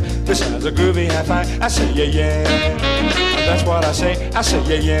records. This sounds a groovy high five. I say yeah, yeah. And that's what I say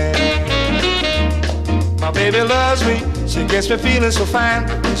yeah, yeah. My baby loves me, she gets me feeling so fine.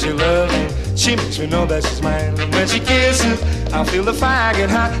 When she loves me, she makes me know that she's mine. And when she kisses, I feel the fire get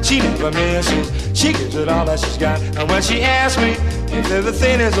hot. She never misses, she gives it all that she's got. And when she asks me if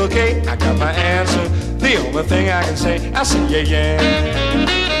everything is okay, I got my answer. The only thing I can say, I say yeah, yeah.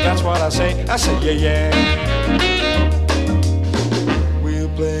 That's what I say yeah, yeah. We'll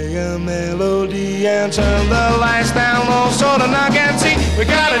play a melody and turn the lights down low so the knock and see. We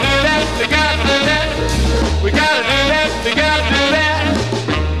gotta do that, we gotta do that. We gotta do that, we gotta do that.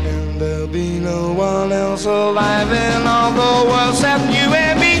 And there'll be no one else alive in all the world except you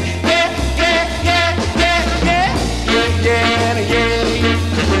and me. Yeah, yeah, yeah, yeah, yeah. Yeah, yeah, yeah.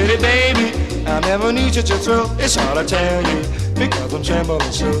 Pretty baby, I never knew such a thrill. It's hard to tell you because I'm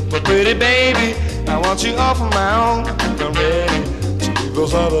trembling still. But pretty baby, I want you all for my own. I'm ready to leave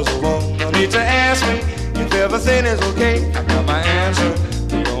those others alone. No need to ask me if everything is okay. I got my answer.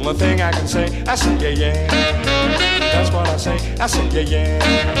 The only thing I can say, I say yeah, yeah. That's what I say yeah, yeah.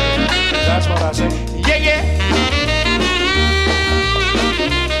 That's what I say, yeah, yeah.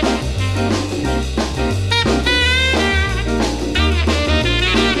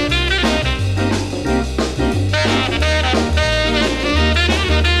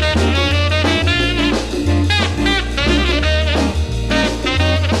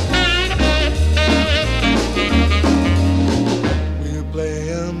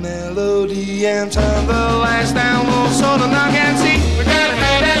 And turn the lights down low so the knock and see. We gotta do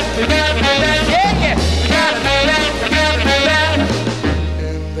that, we gotta do that, yeah, yeah. We gotta do that, we gotta do that.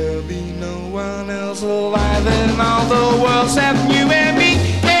 And there'll be no one else alive in all the world except you and me.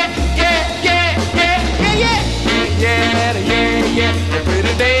 Yeah, yeah, yeah, yeah, yeah, yeah. Yeah, yeah, yeah.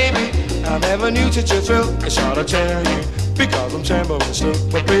 Pretty baby, I never knew such a thrill. It's hard to tell you because I'm trembling still.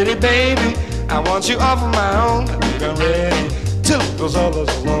 But pretty baby, I want you all for my own. I think I'm ready to leave those others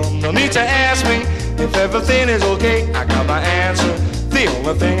alone. No need to ask me if everything is okay. I got my answer. The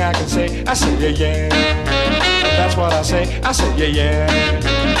only thing I can say, I say yeah, yeah. That's what I say yeah, yeah.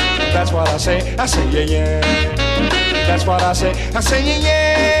 That's what I say yeah, yeah. That's what I say yeah,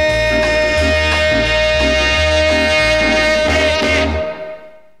 yeah.